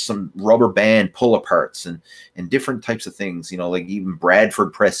rotations, some rubber band pull-aparts and different types of things, like even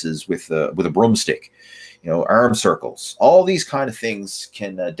Bradford presses with a broomstick, arm circles. All these kind of things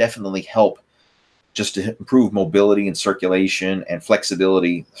can definitely help just to improve mobility and circulation and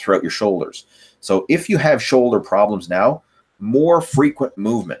flexibility throughout your shoulders. So if you have shoulder problems now, more frequent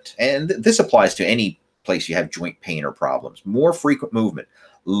movement, and this applies to any place you have joint pain or problems, more frequent movement,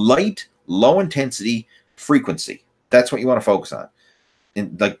 light, low intensity frequency. That's what you want to focus on.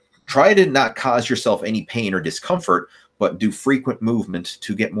 And try to not cause yourself any pain or discomfort, but do frequent movement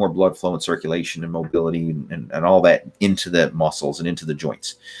to get more blood flow and circulation and mobility and all that into the muscles and into the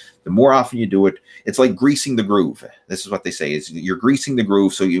joints. The more often you do it, it's like greasing the groove. This is what they say, is you're greasing the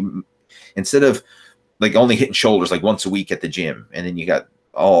groove. So you, instead of only hitting shoulders once a week at the gym, and then you got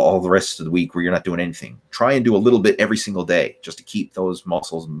all the rest of the week where you're not doing anything. Try and do a little bit every single day just to keep those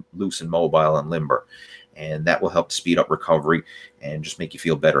muscles loose and mobile and limber. And that will help to speed up recovery and just make you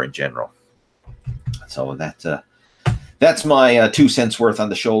feel better in general. So that's my 2 cents worth on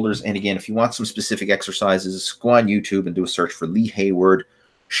the shoulders. And again, if you want some specific exercises, go on YouTube and do a search for Lee Hayward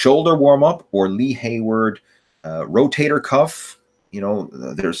shoulder warm-up or Lee Hayward rotator cuff. You know,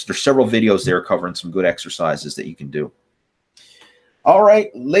 there's several videos there covering some good exercises that you can do. All right,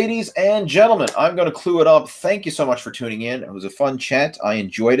 ladies and gentlemen, I'm going to clue it up. Thank you so much for tuning in. It was a fun chat. I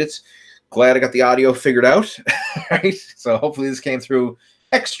enjoyed it. Glad I got the audio figured out. Right? So hopefully this came through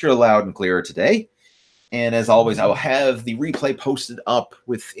extra loud and clear today. And as always, I will have the replay posted up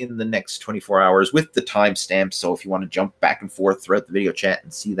within the next 24 hours with the timestamp. So if you want to jump back and forth throughout the video chat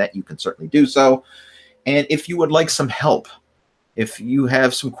and see that, you can certainly do so. And if you would like some help, if you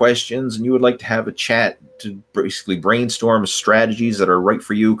have some questions and you would like to have a chat to basically brainstorm strategies that are right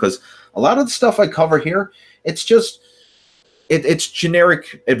for you, because a lot of the stuff I cover here, it's just, it's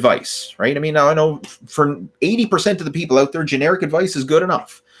generic advice, right? I mean, now I know for 80% of the people out there, generic advice is good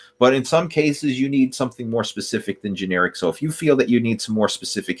enough. But in some cases, you need something more specific than generic. So if you feel that you need some more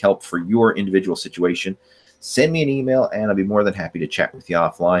specific help for your individual situation, send me an email and I'll be more than happy to chat with you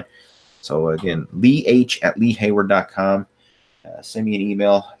offline. So again, leeh@leehayward.com. Send me an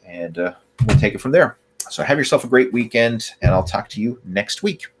email and we'll take it from there. So have yourself a great weekend and I'll talk to you next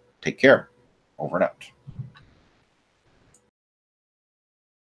week. Take care. Over and out.